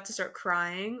either about to start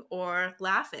crying or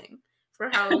laughing for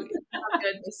how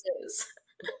good this is.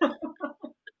 Yeah.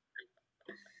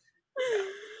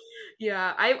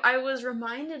 Yeah, I was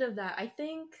reminded of that. I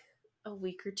think a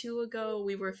week or two ago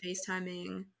we were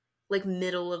FaceTiming like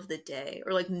middle of the day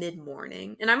or like mid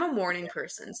morning. And I'm a morning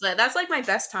person, so that's like my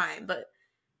best time. But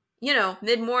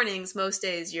mid mornings, most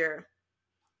days you're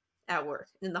at work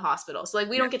in the hospital. So like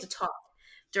we Yeah. don't get to talk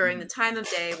during the Hmm. time of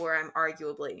day where I'm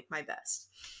arguably my best.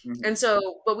 Hmm. And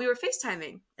so, but we were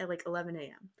FaceTiming at like 11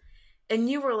 a.m. And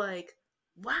you were like,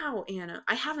 wow, Anna,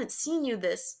 I haven't seen you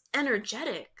this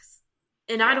energetic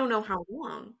in I Yeah. don't know how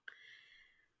long.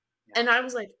 Yeah. And I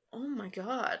was like, oh my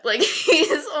God. Like,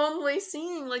 he's only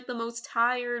seeing like the most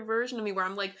tired version of me where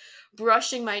I'm like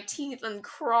brushing my teeth and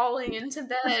crawling into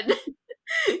bed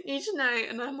each night.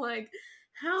 And I'm like,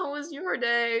 how was your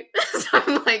day? So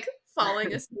I'm like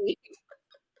falling asleep,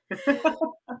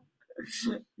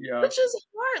 Yeah. which is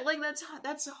hard. Like,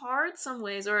 that's hard some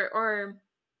ways. Or,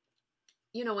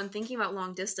 when thinking about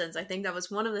long distance, I think that was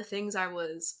one of the things I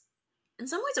was in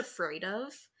some ways afraid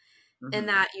of, and Hmm.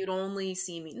 that you'd only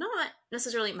see me not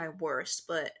necessarily at my worst,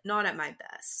 but not at my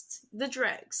best. The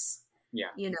dregs, Yeah.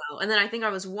 And then I think I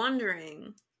was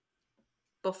wondering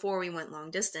before we went long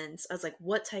distance, I was like,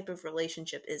 what type of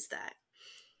relationship is that?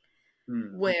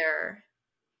 Hmm. Where,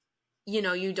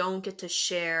 you don't get to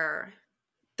share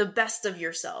the best of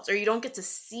yourselves, or you don't get to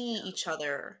see each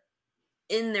other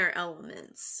in their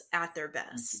elements at their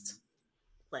best, Hmm.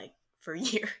 like for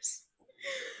years.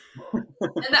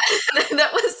 And that,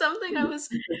 that was something I was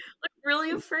like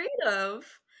really afraid of.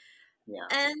 Yeah.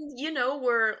 And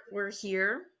we're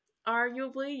here.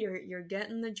 Arguably, you're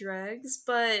getting the dregs,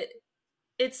 but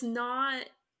it's not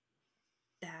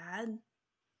bad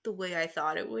the way I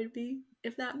thought it would be,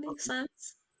 if that makes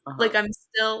sense. Like Uh-huh. I'm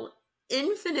still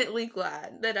infinitely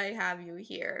glad that I have you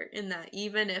here, in that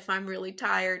even if I'm really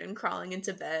tired and crawling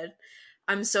into bed,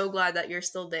 I'm so glad that you're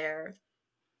still there,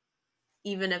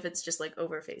 even if it's just like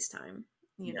over FaceTime,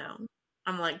 you Yeah. know.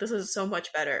 I'm like, this is so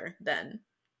much better than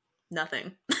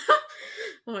nothing.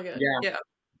 Oh my god. Yeah. Yeah.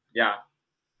 Yeah.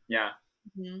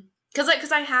 Yeah.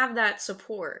 Because I have that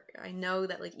support. I know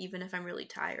that like even if I'm really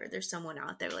tired, there's someone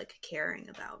out there like caring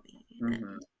about me, Hmm.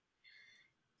 and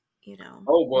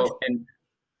Oh with well,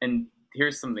 and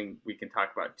here's something we can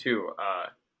talk about too.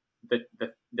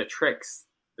 The tricks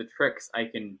I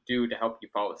can do to help you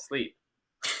fall asleep.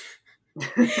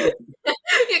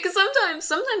 Yeah, because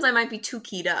sometimes I might be too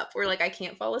keyed up, or like I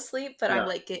can't fall asleep, but I'm Yeah.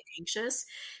 like get anxious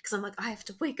because I'm like I have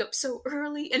to wake up so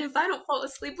early, and if I don't fall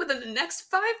asleep within the next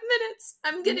 5 minutes,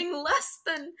 I'm getting less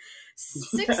than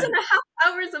six Yeah. and a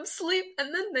half hours of sleep,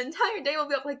 and then the entire day will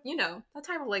be up like that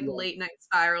type of like Yeah. late night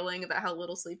spiraling about how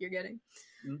little sleep you're getting.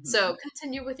 Hmm. So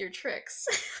continue with your tricks.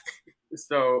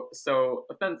 So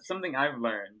then something I've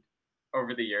learned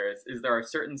over the years is there are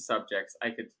certain subjects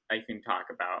I can talk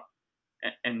about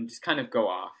and just kind of go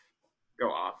off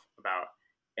about,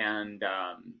 and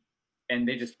and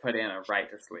they just put Anna right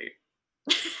to sleep.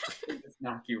 They just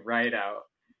knock you right out.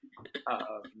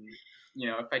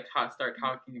 If I start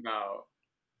talking about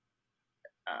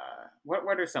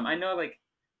what are some, I know, like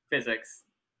physics,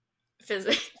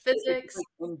 Physics,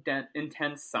 like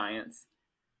intense science,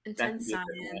 that can intense be a bit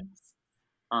much. science.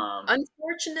 Um,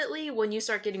 Unfortunately, when you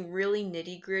start getting really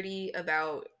nitty gritty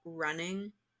about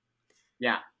running,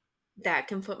 yeah, that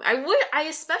can put. I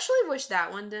especially wish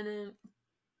that one didn't,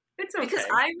 it's because okay.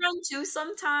 I run too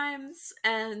sometimes,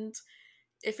 and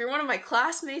if you're one of my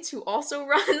classmates who also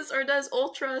runs or does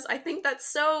ultras, I think that's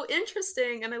so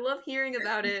interesting, and I love hearing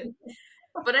about it.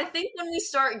 But I think when we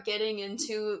start getting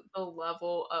into the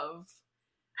level of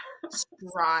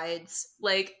strides,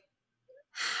 like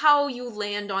how you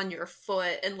land on your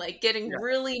foot and like getting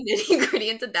really nitty gritty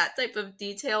into that type of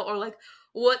detail, or like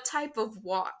what type of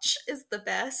watch is the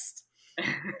best.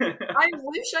 Yeah. I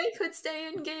wish I could stay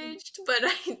engaged, but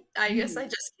I guess I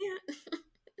just can't.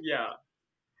 Yeah.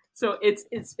 So it's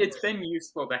been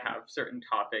useful to have certain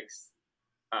topics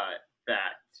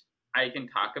that I can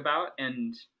talk about,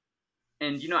 and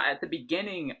at the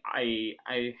beginning I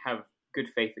have good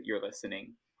faith that you're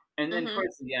listening, and then Hmm.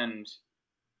 towards the end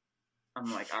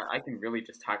I'm like I can really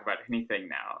just talk about anything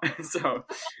now. So like,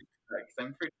 'cause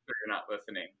I'm pretty sure you're not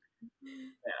listening,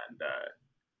 and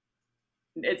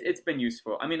it's been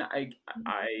useful. I mean, I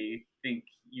think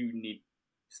you need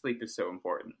sleep is so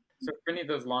important. So for any of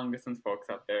those long distance folks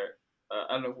out there,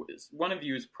 I don't know, one of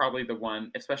you is probably the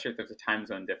one, especially if there's a time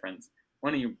zone difference.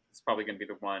 One of you is probably going to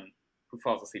be the one who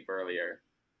falls asleep earlier,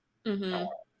 Hmm.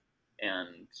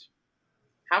 and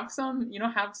have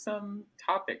some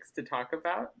topics to talk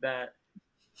about that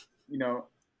you know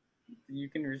you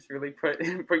can just really put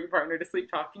your partner to sleep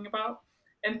talking about,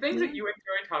 and things that Yeah. you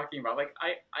enjoy talking about. Like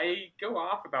I go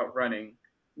off about running.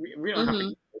 We don't have to Hmm.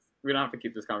 keep we don't have to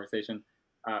keep this conversation,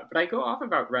 but I go off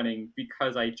about running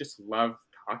because I just love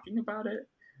talking about it,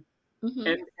 Hmm.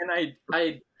 and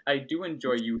I do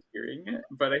enjoy you hearing it,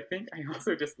 but I think I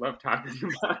also just love talking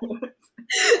about it.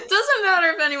 Doesn't matter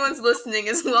if anyone's listening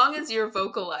as long as you're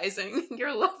vocalizing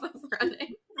your love of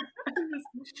running.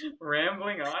 Just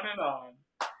rambling on and on.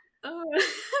 Oh.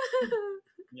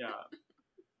 Yeah,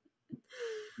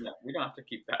 yeah. We don't have to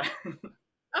keep that.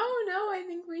 Oh no, I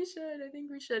think we should. I think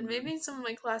we should. Maybe some of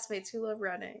my classmates who love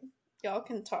running. Y'all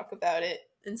can talk about it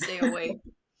and stay awake.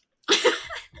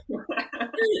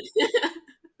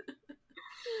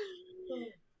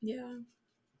 Yeah.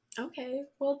 Okay.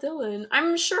 Well, Dylan,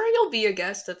 I'm sure you'll be a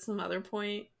guest at some other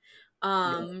point. Yeah.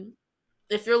 Um,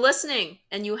 if you're listening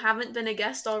and you haven't been a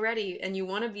guest already and you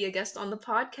want to be a guest on the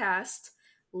podcast,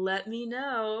 let me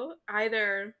know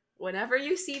either whenever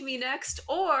you see me next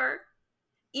or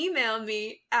email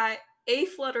me at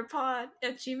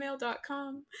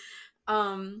aflutterpod@gmail.com.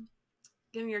 Um,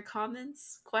 Give me your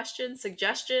comments, questions,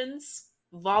 suggestions,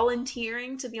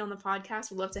 volunteering to be on the podcast.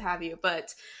 We'd love to have you.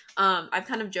 But I've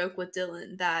kind of joked with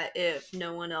Dylan that if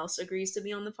no one else agrees to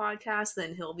be on the podcast,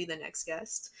 then he'll be the next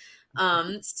guest.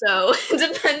 So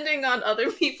depending on other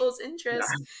people's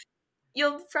interests, Yeah.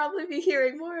 you'll probably be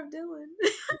hearing more of Dylan.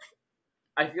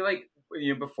 I feel like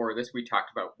before this we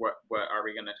talked about what are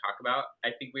we going to talk about.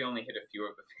 I think we only hit a few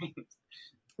of the things.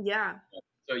 Yeah.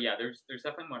 So yeah, there's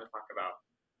definitely more to talk about.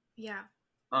 Yeah.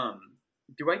 Um,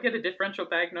 do I get a differential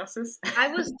diagnosis? I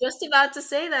was just about to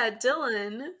say that,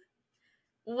 Dylan.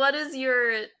 What is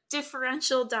your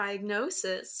differential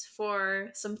diagnosis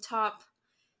for some top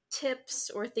tips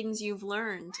or things you've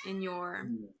learned in your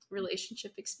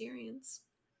relationship experience?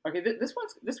 Okay, this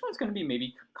one's going to be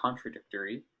maybe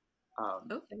contradictory. Um,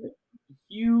 Okay.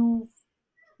 you've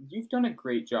you've done a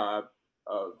great job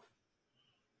of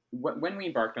when we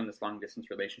embarked on this long distance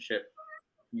relationship.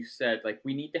 You said like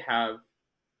we need to have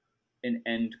an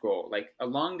end goal, like a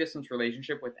long distance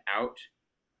relationship without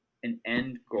an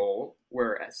end goal,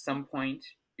 where at some point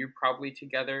you're probably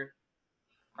together.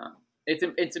 It's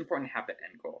important to have that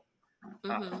end goal,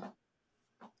 Mm-hmm.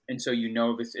 and so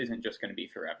this isn't just going to be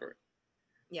forever.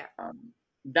 Yeah.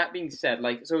 That being said,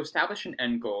 like so, establish an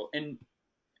end goal, and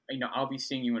I'll be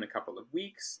seeing you in a couple of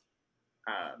weeks,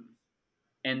 um,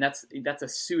 and that's a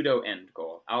pseudo end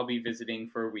goal. I'll be visiting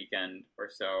for a weekend or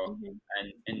so, Mm-hmm.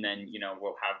 and then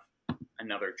we'll have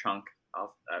another chunk of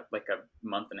like a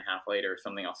month and a half later or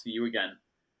something. I'll see you again.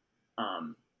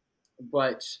 Um,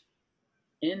 but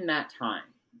in that time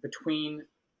between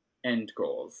end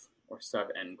goals or sub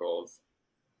end goals,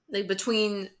 Like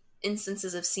between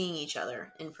instances of seeing each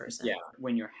other in yeah, person.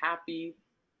 when you're happy,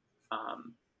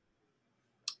 um,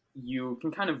 you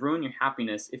can kind of ruin your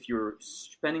happiness if you're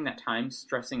spending that time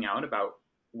stressing out about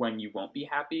when you won't be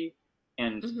happy.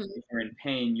 And Mm-hmm. if you're in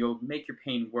pain, you'll make your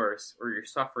pain worse or your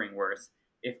suffering worse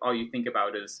if all you think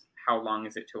about is how long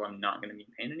is it till I'm not going to be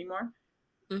in pain anymore.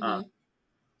 Um, Mm-hmm.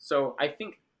 so I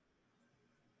think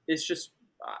it's just,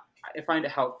 I find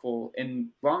it helpful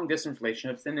in long distance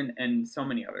relationships and in so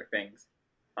many other things,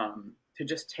 to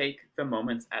just take the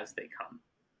moments as they come.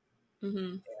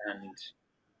 Mm-hmm. And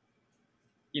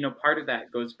part of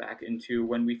that goes back into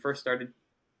when we first started.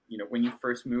 When you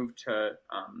first moved to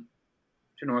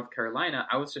North Carolina,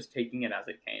 I was just taking it as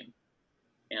it came,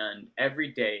 and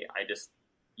every day I just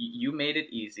you made it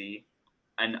easy,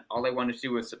 and all I wanted to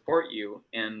do was support you,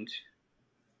 and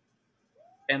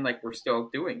like we're still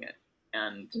doing it,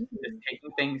 and just Mm-hmm.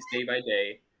 taking things day by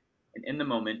day, and in the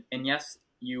moment. And yes,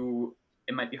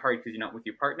 it might be hard because you're not with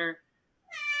your partner,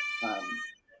 um,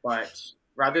 but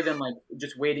rather than like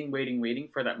just waiting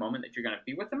for that moment that you're gonna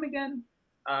be with them again,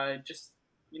 just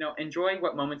enjoy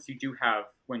what moments you do have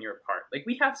when you're apart. Like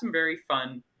we have some very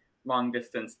fun long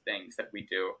distance things that we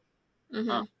do, um,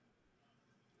 Mm-hmm.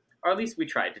 or at least we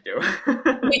tried to do.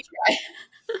 We try.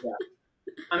 Yeah,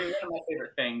 I mean, one of my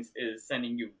favorite things is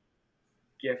sending you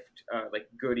gift like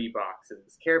goodie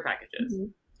boxes, care packages, Mm-hmm.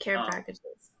 Care um, packages.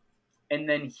 and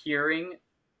then hearing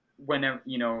whenever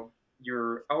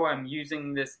you're, oh, I'm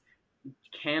using this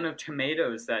can of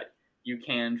tomatoes that you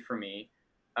canned for me,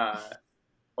 uh,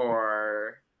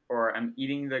 or I'm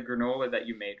eating the granola that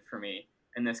you made for me.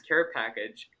 And this care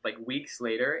package, like weeks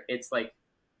later, it's like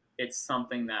it's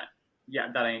something that, yeah,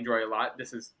 that I enjoy a lot.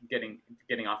 This is getting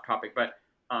off topic, but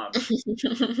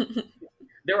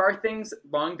there are things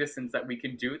long distance that we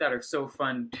can do that are so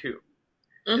fun too.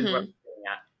 Is what Mm-hmm. I'm getting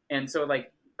at. And so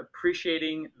like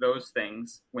appreciating those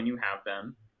things when you have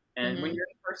them, and when Mm-hmm. you're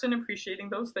in person, appreciating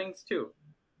those things too.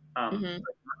 Mm-hmm.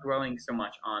 But not dwelling so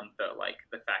much on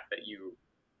the fact that you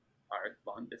are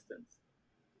long distance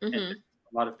and Mm-hmm. there's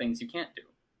a lot of things you can't do.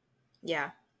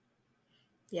 Yeah.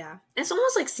 Yeah. It's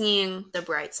almost like seeing the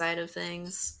bright side of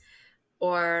things,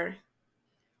 or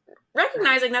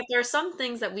recognizing that there are some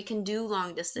things that we can do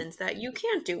long distance that you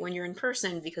can't do when you're in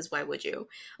person, because why would you?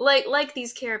 Like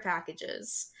these care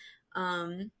packages.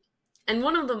 Um and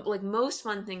one of the like most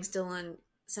fun things Dylan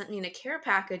sent me in a care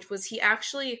package was he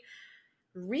actually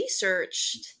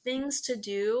researched things to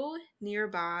do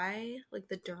nearby, like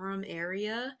the Durham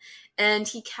area, and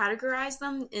he categorized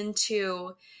them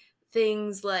into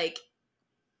things like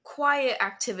quiet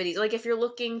activities, like if you're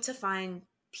looking to find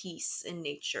peace in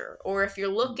nature, or if you're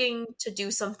looking to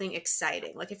do something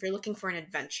exciting, like if you're looking for an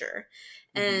adventure.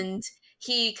 Mm-hmm. And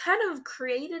he kind of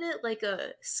created it like a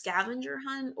scavenger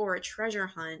hunt or a treasure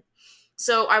hunt.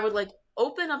 So I would like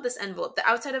open up this envelope. The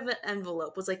outside of the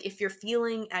envelope was like, if you're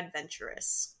feeling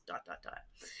adventurous, dot dot dot.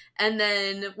 And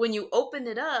then when you opened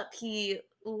it up, he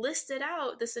listed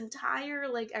out this entire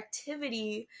like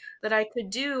activity that I could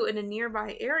do in a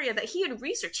nearby area that he had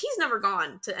researched. He's never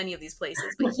gone to any of these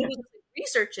places, but he was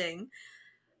researching,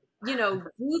 do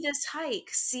this hike,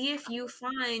 see if you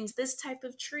find this type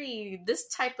of tree, this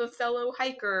type of fellow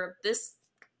hiker, this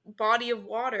body of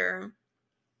water,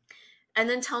 and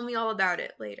then tell me all about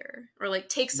it later. Or like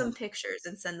take some pictures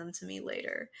and send them to me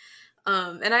later.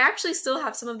 And I actually still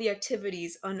have some of the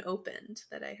activities unopened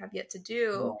that I have yet to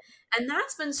do. Yeah. And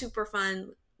that's been super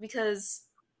fun because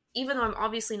even though I'm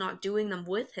obviously not doing them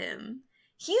with him,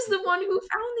 he's the one who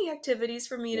found the activities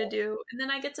for me to Yeah. do. And then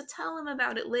I get to tell him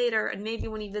about it later. And maybe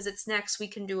when he visits next, we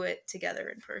can do it together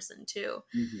in person too.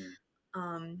 Mm-hmm.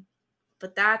 Um,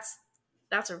 but that's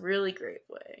a really great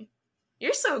way.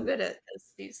 You're so good at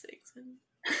these things.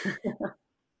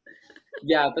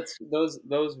 Yeah, that's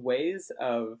those ways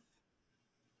of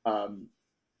um,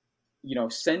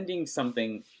 sending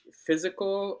something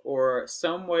physical or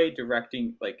some way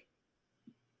directing, like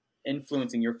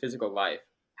influencing your physical life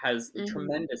has Mm-hmm.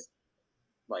 tremendous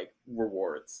like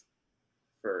rewards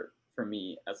for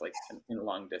me as like in a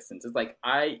long distance. It's like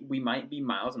we might be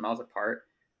miles and miles apart,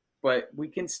 but we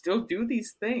can still do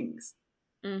these things.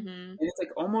 Mm-hmm. And it's like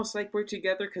almost like we're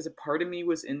together because a part of me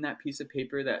was in that piece of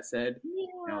paper that said,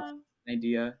 Yeah. an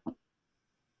idea,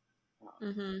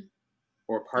 Mm-hmm.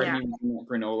 or part of Yeah. me was in that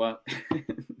granola.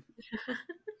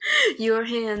 Your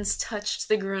hands touched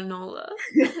the granola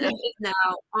that is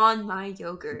now on my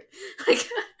yogurt. Like,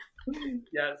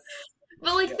 Yes.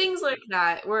 but like Yeah. things like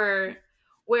that, where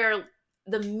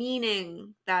the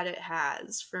meaning that it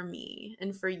has for me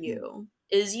and for you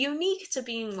is unique to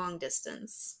being long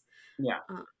distance. Yeah.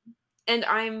 Um,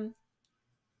 and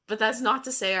but that's not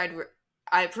to say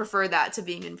I prefer that to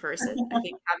being in person. I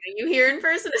think having you here in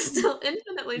person is still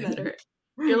infinitely better.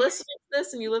 If you're listening to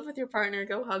this and you live with your partner,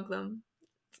 go hug them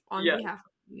on Yeah. behalf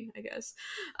of me, I guess.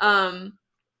 Um,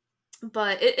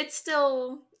 but it's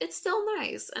still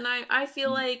nice, and I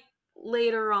feel like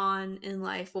later on in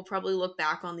life we'll probably look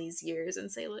back on these years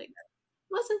and say like,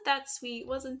 wasn't that sweet?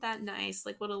 Wasn't that nice?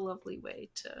 Like, what a lovely way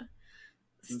to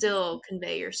Hmm. still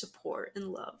convey your support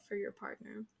and love for your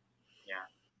partner. Yeah.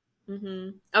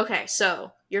 Okay,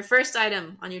 so your first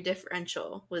item on your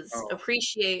differential was Oh.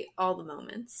 appreciate all the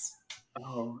moments.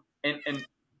 Oh. And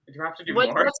do you have to do more?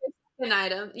 What's your second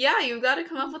item? Yeah, you've got to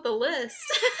come up with a list.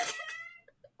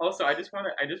 Also, I just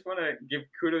wanna give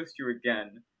kudos to you again.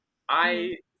 Mhm.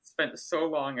 I spent so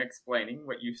long explaining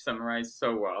what you summarized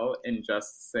so well in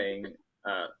just saying,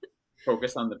 uh,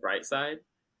 focus on the bright side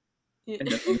Yeah. and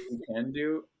the things you can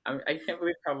do. I can't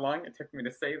believe how long it took me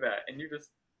to say that, and you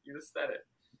just said it.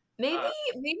 Maybe Uh,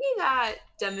 maybe that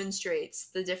demonstrates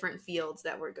the different fields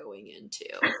that we're going into.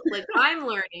 Like I'm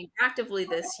learning actively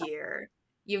this year.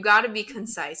 You've got to be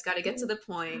concise, got to get to the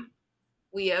point.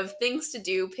 We have things to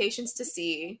do, patients to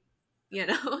see, you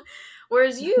know.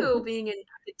 Whereas you being in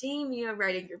academia,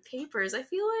 writing your papers, I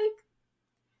feel like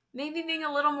maybe being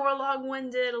a little more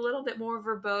long-winded, a little bit more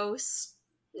verbose.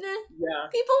 Nah, yeah,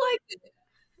 people like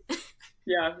it.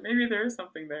 yeah, maybe there is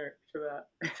something there to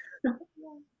that.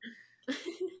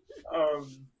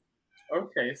 Um,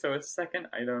 okay, so a second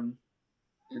item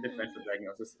for differential Mhm.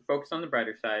 diagnosis: focus on the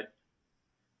brighter side.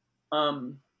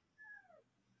 Um,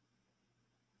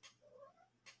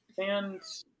 and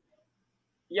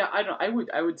yeah, I don't.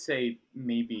 I would say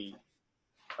maybe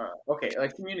okay,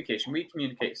 like communication. We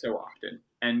communicate so often,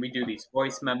 and we do these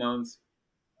voice memos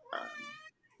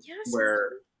Yes.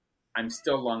 where I'm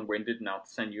still long-winded, and I'll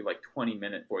send you like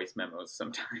 20-minute voice memos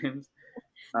sometimes.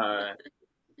 Uh,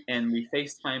 and we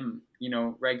FaceTime,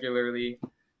 regularly.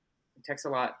 We text a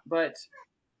lot, but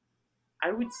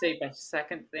I would say my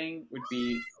second thing would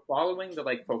be following the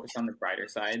like focus on the brighter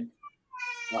side.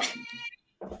 Um,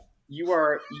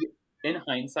 in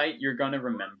hindsight, you're gonna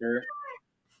remember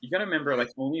like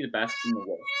only the best and the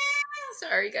worst.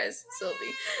 Sorry, guys,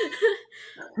 Sylvie.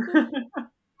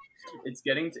 It's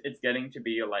getting to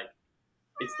be like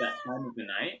it's that time of the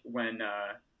night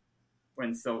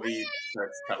when Sylvie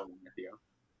starts cuddling with you.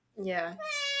 Yeah,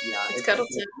 Yeah, it's it's cuddle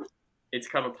time. it's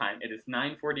cuddle time. It is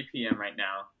 9:40 p.m. right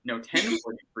now. No, 10:40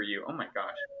 for you. Oh my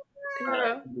gosh.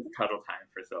 Yeah. It is cuddle time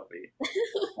for Sylvie.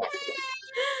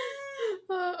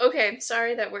 Okay,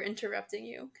 sorry that we're interrupting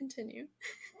you. Continue.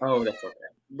 Oh, that's okay.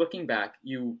 Looking back,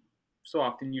 so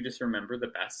often you just remember the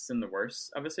bests and the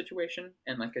worsts of a situation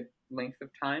and like a length of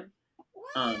time,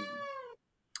 um,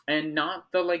 and not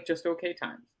the like just okay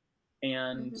times.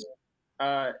 And Mhm.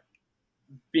 uh,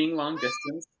 being long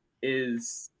distance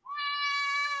is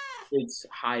it's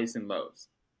highs and lows.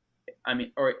 I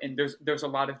mean, and there's a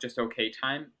lot of just okay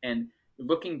time. And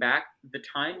looking back, the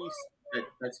time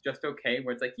that's just okay,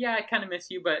 where it's like, yeah, I kind of miss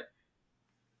you, but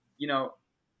you know,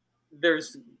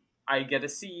 there's I get to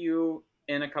see you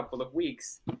in a couple of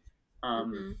weeks.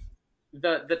 Um,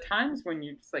 Mhm. the times when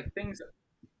you just like things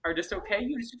are just okay,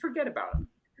 you just forget about them.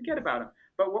 Forget about them.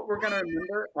 But what we're gonna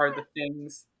remember are the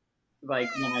things like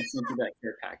when I sent you that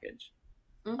care package,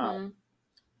 uh, Mhm.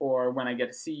 or when I get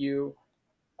to see you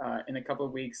in a couple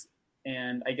of weeks.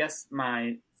 And I guess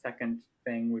my second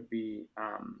thing would be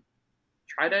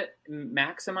try to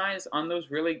maximize on those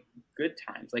really good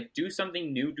times. Like do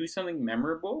something new, do something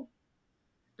memorable.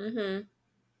 Mhm.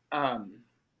 Um,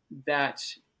 that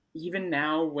even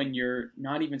now, when you're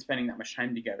not even spending that much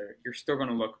time together, you're still going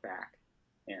to look back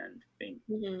and think,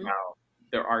 Mhm. wow,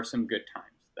 there are some good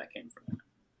times that came from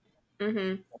that.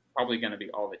 Mhm. That's probably going to be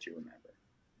all that you remember.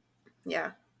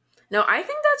 Yeah. No, I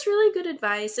think that's really good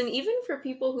advice. And even for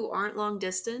people who aren't long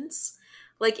distance,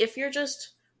 like if you're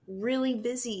just really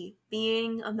busy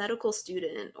being a medical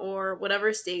student or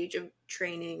whatever stage of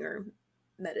training or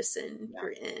medicine Yeah.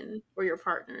 you're in or your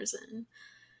partner's in,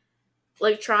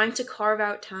 like trying to carve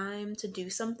out time to do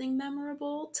something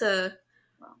memorable to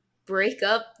Wow. break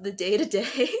up the day to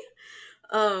day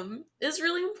is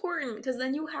really important because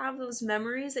then you have those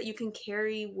memories that you can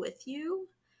carry with you.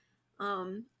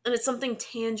 And it's something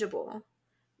tangible,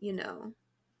 you know.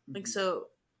 Like Mm-hmm. so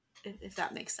if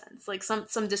that makes sense. Like some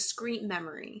discrete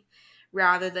memory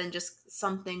rather than just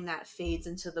something that fades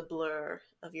into the blur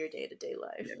of your day-to-day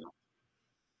life.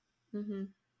 Yeah.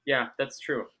 Yeah, that's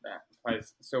true. That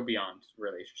applies so beyond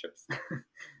relationships.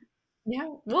 Yeah,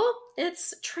 well,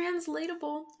 it's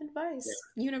translatable advice,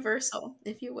 universal,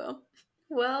 if you will.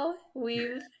 Well,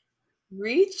 we've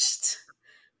reached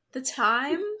the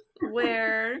time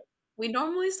where we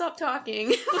normally stop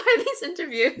talking for these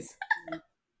interviews.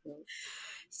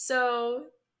 So,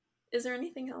 is there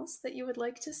anything else that you would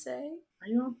like to say? I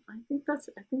think that's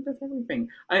everything.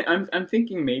 I'm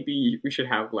thinking maybe we should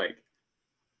have like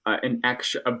a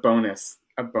bonus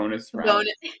round.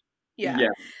 Bonus. Yeah. Yeah,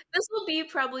 This will be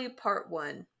probably part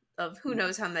one of who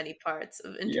knows how many parts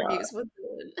of yeah, interviews with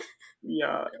Dylan.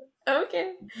 yeah.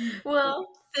 Okay. Well,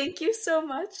 thank you so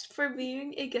much for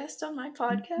being a guest on my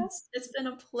podcast. It's been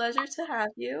a pleasure to have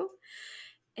you.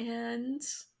 And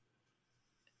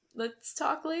let's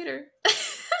talk later.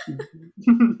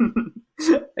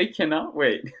 I cannot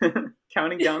wait.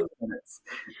 Counting down the minutes.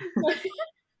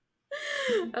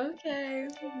 Okay.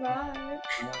 Bye.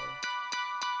 Bye.